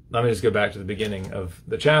me just go back to the beginning of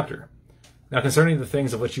the chapter. Now concerning the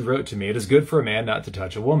things of which you wrote to me, it is good for a man not to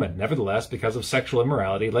touch a woman. Nevertheless, because of sexual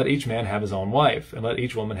immorality, let each man have his own wife, and let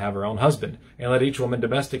each woman have her own husband, and let each woman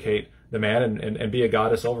domesticate the man and be a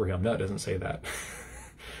goddess over him. No, it doesn't say that.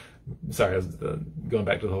 Sorry, I was going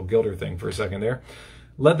back to the whole Gilder thing for a second there.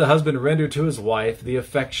 Let the husband render to his wife the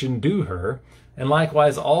affection due her, and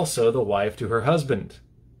likewise also the wife to her husband.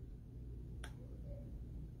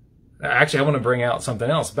 Actually, I want to bring out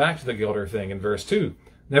something else back to the Gilder thing in verse 2.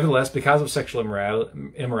 Nevertheless, because of sexual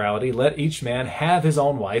immorality, let each man have his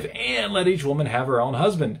own wife, and let each woman have her own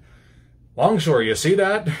husband. Longshore, you see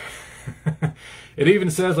that? It even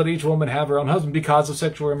says let each woman have her own husband because of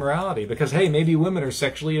sexual immorality. Because, hey, maybe women are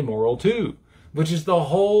sexually immoral too. Which is the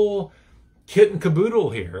whole kit and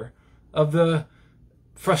caboodle here of the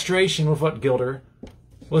frustration with what Gilder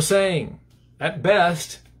was saying. At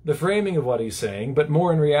best, the framing of what he's saying, but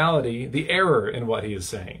more in reality, the error in what he is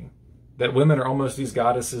saying. That women are almost these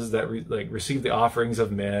goddesses that receive the offerings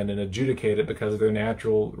of men and adjudicate it because of their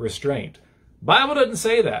natural restraint. Bible doesn't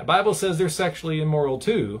say that. Bible says they're sexually immoral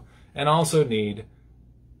too, and also need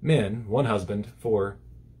men, one husband, for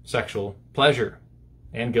sexual pleasure.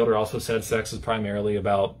 And Gilder also said sex is primarily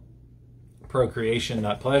about procreation,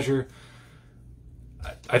 not pleasure.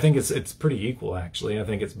 I think it's pretty equal, actually. I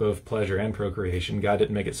think it's both pleasure and procreation. God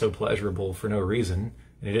didn't make it so pleasurable for no reason,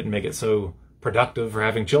 and he didn't make it so productive for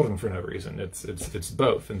having children for no reason. It's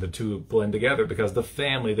both, and the two blend together because the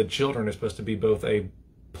family, the children, are supposed to be both a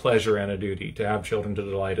pleasure and a duty, to have children, to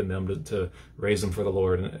delight in them, to raise them for the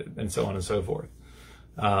Lord, and so on and so forth.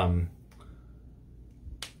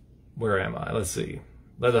 Where am I? Let's see.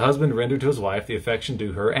 Let the husband render to his wife the affection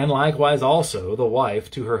due her, and likewise also the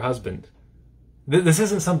wife to her husband. This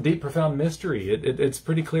isn't some deep, profound mystery. It's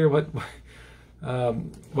pretty clear what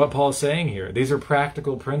Paul is saying here. These are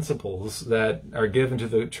practical principles that are given to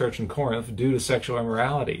the church in Corinth due to sexual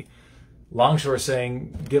immorality. Longshore is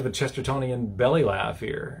saying, give a Chestertonian belly laugh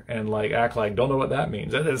here and act like don't know what that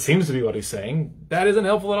means. That seems to be what he's saying. That isn't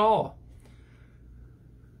helpful at all.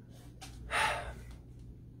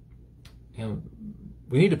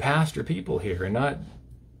 We need to pastor people here and not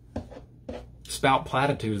spout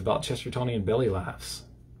platitudes about Chestertonian belly laughs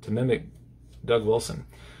to mimic Doug Wilson.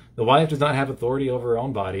 The wife does not have authority over her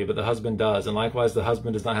own body, but the husband does. And likewise, the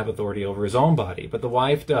husband does not have authority over his own body, but the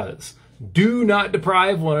wife does. Do not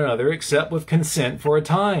deprive one another except with consent for a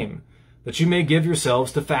time, that you may give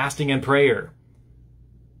yourselves to fasting and prayer,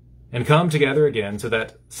 and come together again so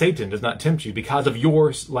that Satan does not tempt you because of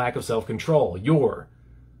your lack of self-control.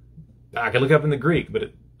 I can look up in the Greek, but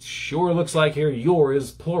it sure looks like here your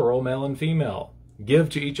is plural, male and female. Give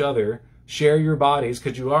to each other, share your bodies,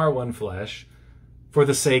 because you are one flesh, for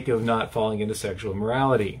the sake of not falling into sexual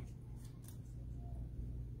immorality.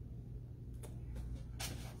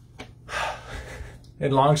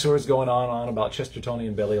 And Longshore is going on about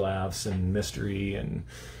Chestertonian belly laughs and mystery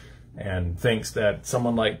and thinks that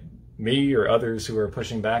someone like me or others who are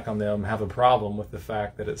pushing back on them have a problem with the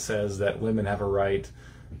fact that it says that women have a right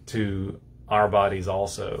to our bodies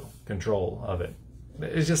also, control of it.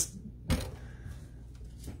 It's just,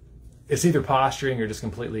 it's either posturing or just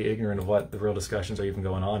completely ignorant of what the real discussions are even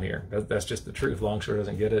going on here. That's just the truth. Longshore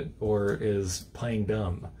doesn't get it, or is playing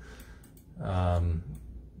dumb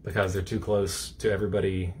because they're too close to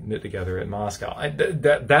everybody knit together at Moscow.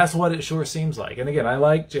 That's what it sure seems like. And again, I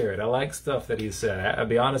like Jared. I like stuff that he's said. I'll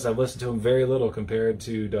be honest, I've listened to him very little compared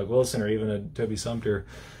to Doug Wilson or even Toby Sumter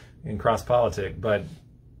in CrossPolitic. But,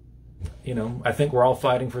 you know, I think we're all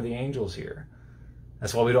fighting for the angels here.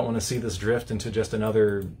 That's why we don't want to see this drift into just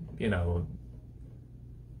another, you know,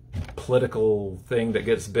 political thing that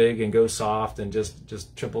gets big and goes soft and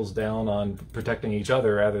just triples down on protecting each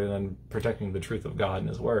other rather than protecting the truth of God and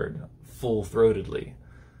His Word full-throatedly.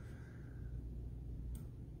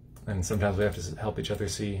 And sometimes we have to help each other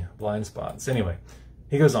see blind spots. Anyway,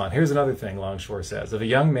 he goes on. Here's another thing Longshore says. If a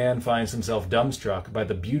young man finds himself dumbstruck by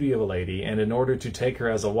the beauty of a lady, and in order to take her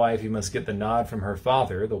as a wife he must get the nod from her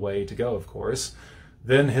father, the way to go, of course,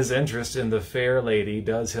 then his interest in the fair lady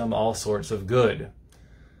does him all sorts of good.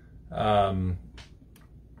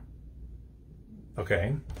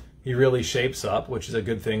 Okay, he really shapes up, which is a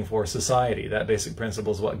good thing for society. That basic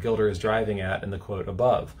principle is what Gilder is driving at in the quote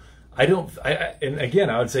above. And again,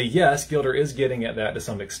 I would say yes, Gilder is getting at that to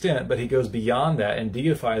some extent, but he goes beyond that and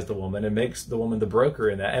deifies the woman and makes the woman the broker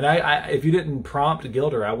in that. And if you didn't prompt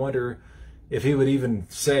Gilder, I wonder if he would even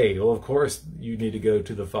say, well, of course you need to go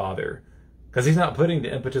to the father. Because he's not putting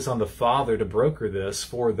the impetus on the father to broker this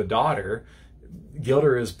for the daughter.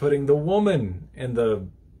 Gilder is putting the woman in the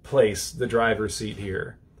place, the driver's seat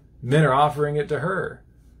here. Men are offering it to her.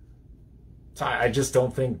 So I just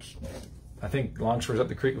don't think, I think Longshore's up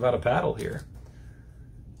the creek without a paddle here.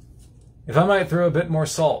 If I might throw a bit more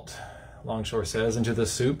salt, Longshore says, into the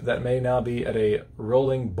soup that may now be at a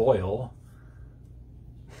rolling boil.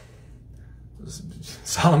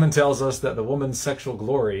 Solomon tells us that the woman's sexual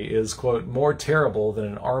glory is, quote, more terrible than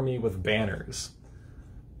an army with banners.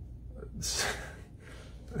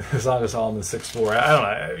 Song of Solomon 6:4. I don't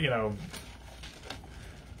know, you know.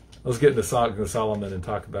 Let's get into Song of Solomon and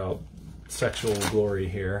talk about sexual glory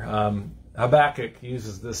here. Habakkuk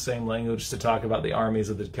uses this same language to talk about the armies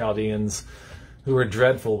of the Chaldeans who were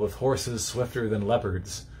dreadful, with horses swifter than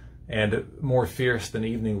leopards and more fierce than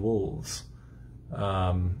evening wolves.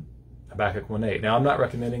 Habakkuk 1:8. Now, I'm not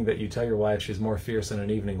recommending that you tell your wife she's more fierce than an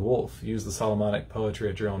evening wolf. Use the Solomonic poetry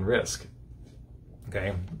at your own risk.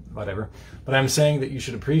 Okay, whatever. But I'm saying that you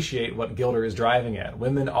should appreciate what Gilder is driving at.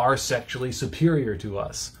 Women are sexually superior to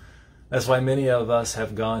us. That's why many of us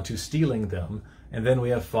have gone to stealing them, and then we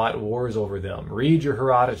have fought wars over them. Read your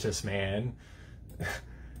Herodotus, man.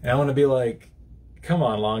 And I want to be like, come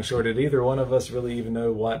on, Longshore, did either one of us really even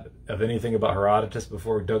know what of anything about Herodotus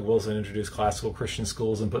before Doug Wilson introduced classical Christian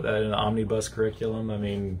schools and put that in an omnibus curriculum? I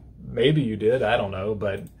mean, maybe you did, I don't know,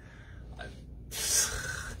 but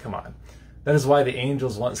come on. That is why the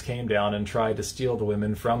angels once came down and tried to steal the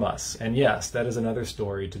women from us. And yes, that is another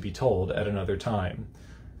story to be told at another time.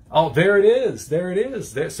 Oh, there it is. There it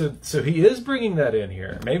is. So he is bringing that in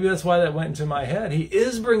here. Maybe that's why that went into my head. He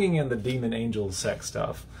is bringing in the demon angel sex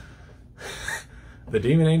stuff. The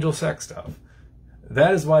demon angel sex stuff.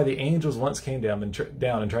 That is why the angels once came down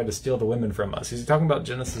and tried to steal the women from us. He's talking about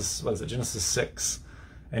Genesis, what is it, Genesis 6.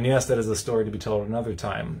 And yes, that is a story to be told another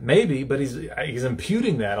time. Maybe, but he's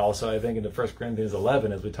imputing that also, I think, into 1 Corinthians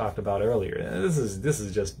 11, as we talked about earlier. This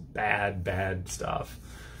is just bad stuff.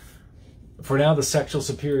 For now, the sexual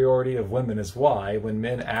superiority of women is why, when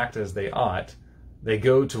men act as they ought, they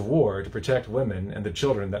go to war to protect women and the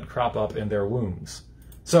children that crop up in their wombs.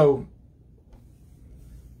 So,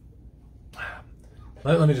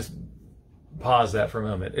 let me just pause that for a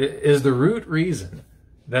moment. Is the root reason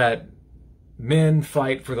that men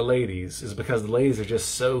fight for the ladies is because the ladies are just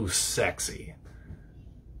so sexy?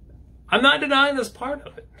 I'm not denying this part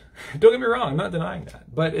of it. Don't get me wrong, I'm not denying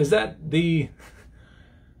that. But is that the,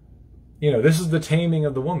 you know, this is the taming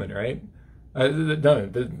of the woman, right?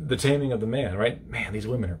 The taming of the man, right? Man, these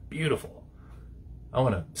women are beautiful. I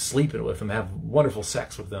want to sleep with them, have wonderful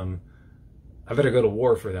sex with them. I better go to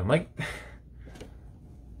war for them. Like,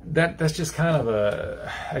 that's just kind of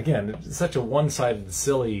a, again, it's such a one-sided,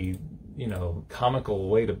 silly, you know, comical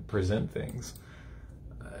way to present things.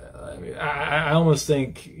 I mean, I almost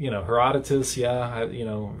think, you know, Herodotus, yeah, I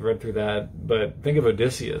read through that, but think of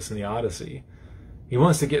Odysseus in the Odyssey. He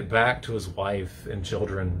wants to get back to his wife and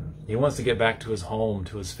children. He wants to get back to his home,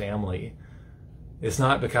 to his family. It's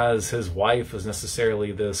not because his wife was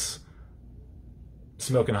necessarily this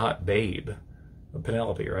smoking hot babe.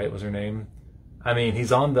 Penelope, right, was her name? I mean,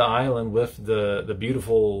 he's on the island with the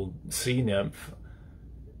beautiful sea nymph.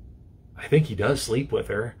 I think he does sleep with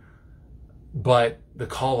her. But the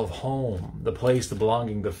call of home, the place, the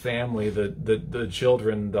belonging, the family, the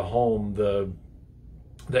children, the home,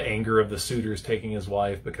 the anger of the suitors taking his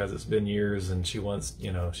wife because it's been years and she wants,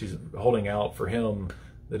 you know, she's holding out for him,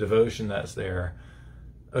 the devotion that's there.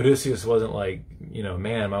 Odysseus wasn't like, you know,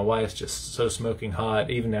 man, my wife's just so smoking hot.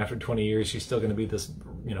 Even after 20 years, she's still going to be this,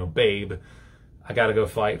 you know, babe. I got to go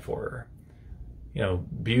fight for her. You know,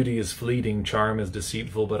 beauty is fleeting, charm is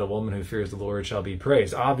deceitful, but a woman who fears the Lord shall be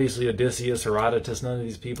praised. Obviously, Odysseus, Herodotus, none of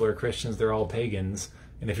these people are Christians. They're all pagans.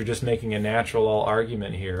 And if you're just making a natural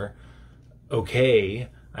argument here, okay,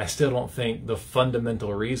 I still don't think the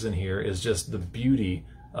fundamental reason here is just the beauty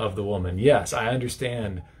of the woman. Yes, I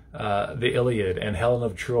understand the Iliad and Helen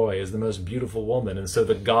of Troy is the most beautiful woman, and so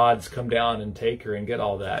the gods come down and take her and get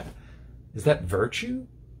all that. Is that virtue?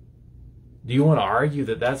 Do you want to argue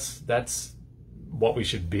that that's what we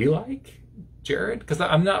should be like, Jared? Because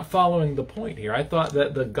I'm not following the point here. I thought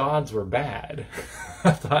that the gods were bad.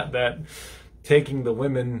 I thought that taking the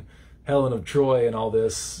women, Helen of Troy and all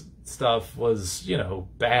this stuff was, you know,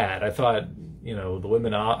 bad. I thought, you know, the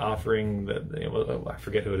women offering, I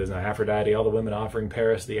forget who it is now, Aphrodite, all the women offering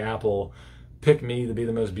Paris the apple, pick me to be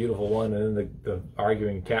the most beautiful one, and then the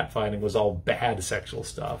arguing, catfighting was all bad sexual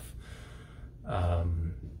stuff.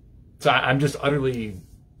 So I'm just utterly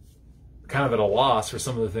kind of at a loss for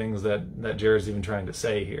some of the things that Jared's even trying to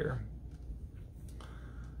say here.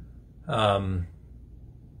 So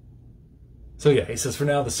yeah, he says, for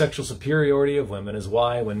now, the sexual superiority of women is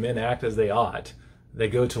why, when men act as they ought, they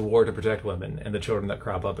go to war to protect women and the children that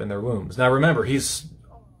crop up in their wombs. Now remember, he's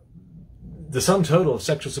the sum total of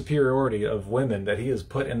sexual superiority of women that he has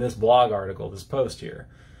put in this blog article, this post here,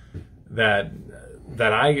 that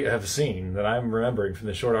I have seen, that I'm remembering from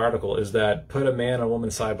the short article, is that put a man and a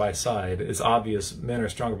woman side by side, it's obvious men are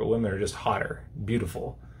stronger, but women are just hotter,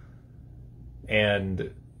 beautiful.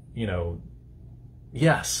 And, you know,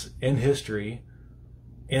 yes, in history,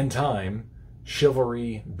 in time,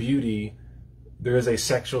 chivalry, beauty, there is a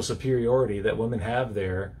sexual superiority that women have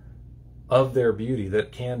there of their beauty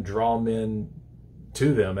that can draw men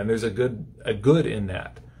to them, and there's a good in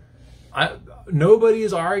that. Nobody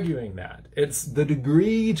is arguing that. It's the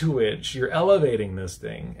degree to which you're elevating this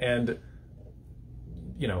thing, and,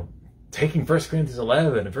 you know, taking 1 Corinthians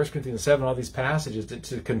 11 and 1 Corinthians 7, all these passages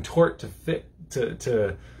to contort, to fit,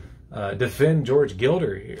 to defend George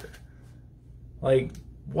Gilder here. Like,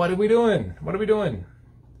 what are we doing? What are we doing?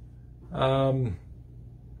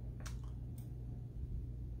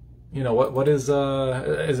 You know, what is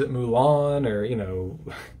it Mulan, or, you know,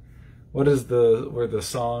 what is where the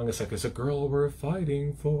song is like, it's a girl we're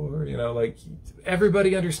fighting for, you know, like,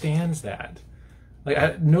 everybody understands that.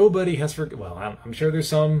 Like, nobody has well, I'm sure there's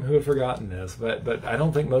some who have forgotten this, but I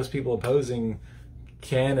don't think most people opposing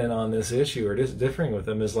Canon on this issue or just differing with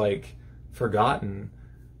them is like forgotten.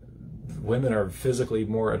 Women are physically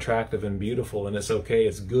more attractive and beautiful, and it's okay,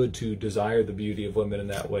 it's good to desire the beauty of women in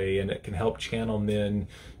that way, and it can help channel men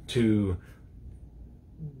to,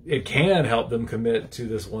 it can help them commit to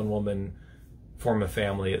this one woman, form a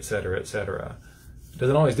family, etc., etc. It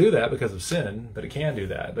doesn't always do that because of sin, but it can do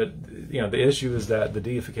that. But, you know, the issue is that the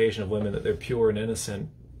deification of women, that they're pure and innocent,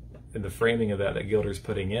 in the framing of that Gilder's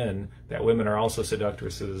putting in, that women are also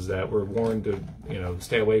seductresses, that we're warned to, you know,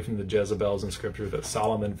 stay away from the Jezebels in Scripture, that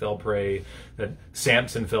Solomon fell prey, that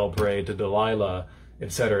Samson fell prey to Delilah,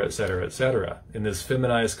 etc., etc., etc. In this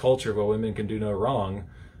feminized culture where women can do no wrong,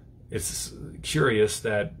 it's curious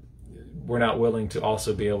that we're not willing to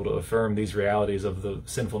also be able to affirm these realities of the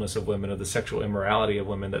sinfulness of women, of the sexual immorality of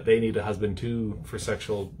women, that they need a husband too for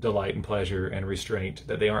sexual delight and pleasure and restraint,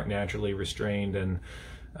 that they aren't naturally restrained, and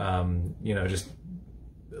you know, just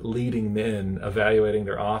leading men, evaluating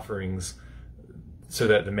their offerings so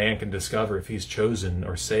that the man can discover if he's chosen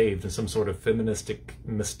or saved in some sort of feministic,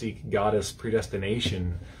 mystique, goddess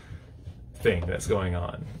predestination thing that's going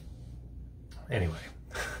on. Anyway.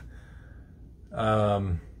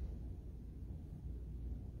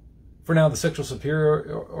 For now, the sexual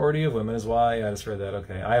superiority of women is why, I just read that,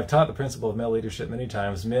 okay. I have taught the principle of male leadership many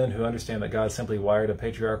times. Men who understand that God simply wired a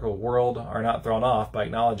patriarchal world are not thrown off by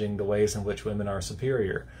acknowledging the ways in which women are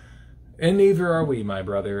superior. And neither are we, my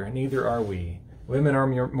brother, neither are we. Women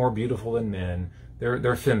are more beautiful than men.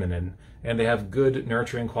 They're feminine, and they have good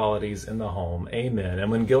nurturing qualities in the home. Amen.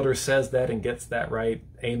 And when Gilder says that and gets that right,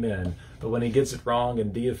 amen. But when he gets it wrong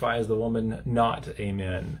and deifies the woman, not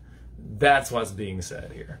amen. That's what's being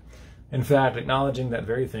said here. In fact, acknowledging that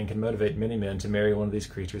very thing can motivate many men to marry one of these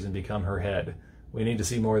creatures and become her head. we need to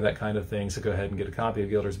see more of that kind of thing. So go ahead and get a copy of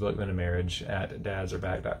Gilder's book, Men in Marriage, at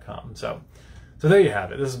dadsareback.com. So there you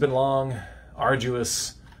have it. This has been long,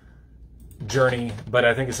 arduous journey, but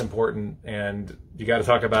I think it's important, and you got to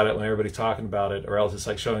talk about it when everybody's talking about it, or else it's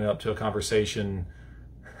like showing up to a conversation,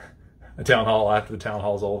 a town hall after the town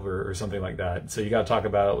hall's over or something like that. So you got to talk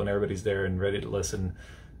about it when everybody's there and ready to listen.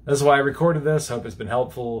 That's why I recorded this. Hope it's been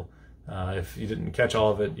helpful. If you didn't catch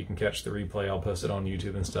all of it, you can catch the replay. I'll post it on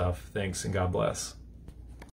YouTube and stuff. Thanks, and God bless.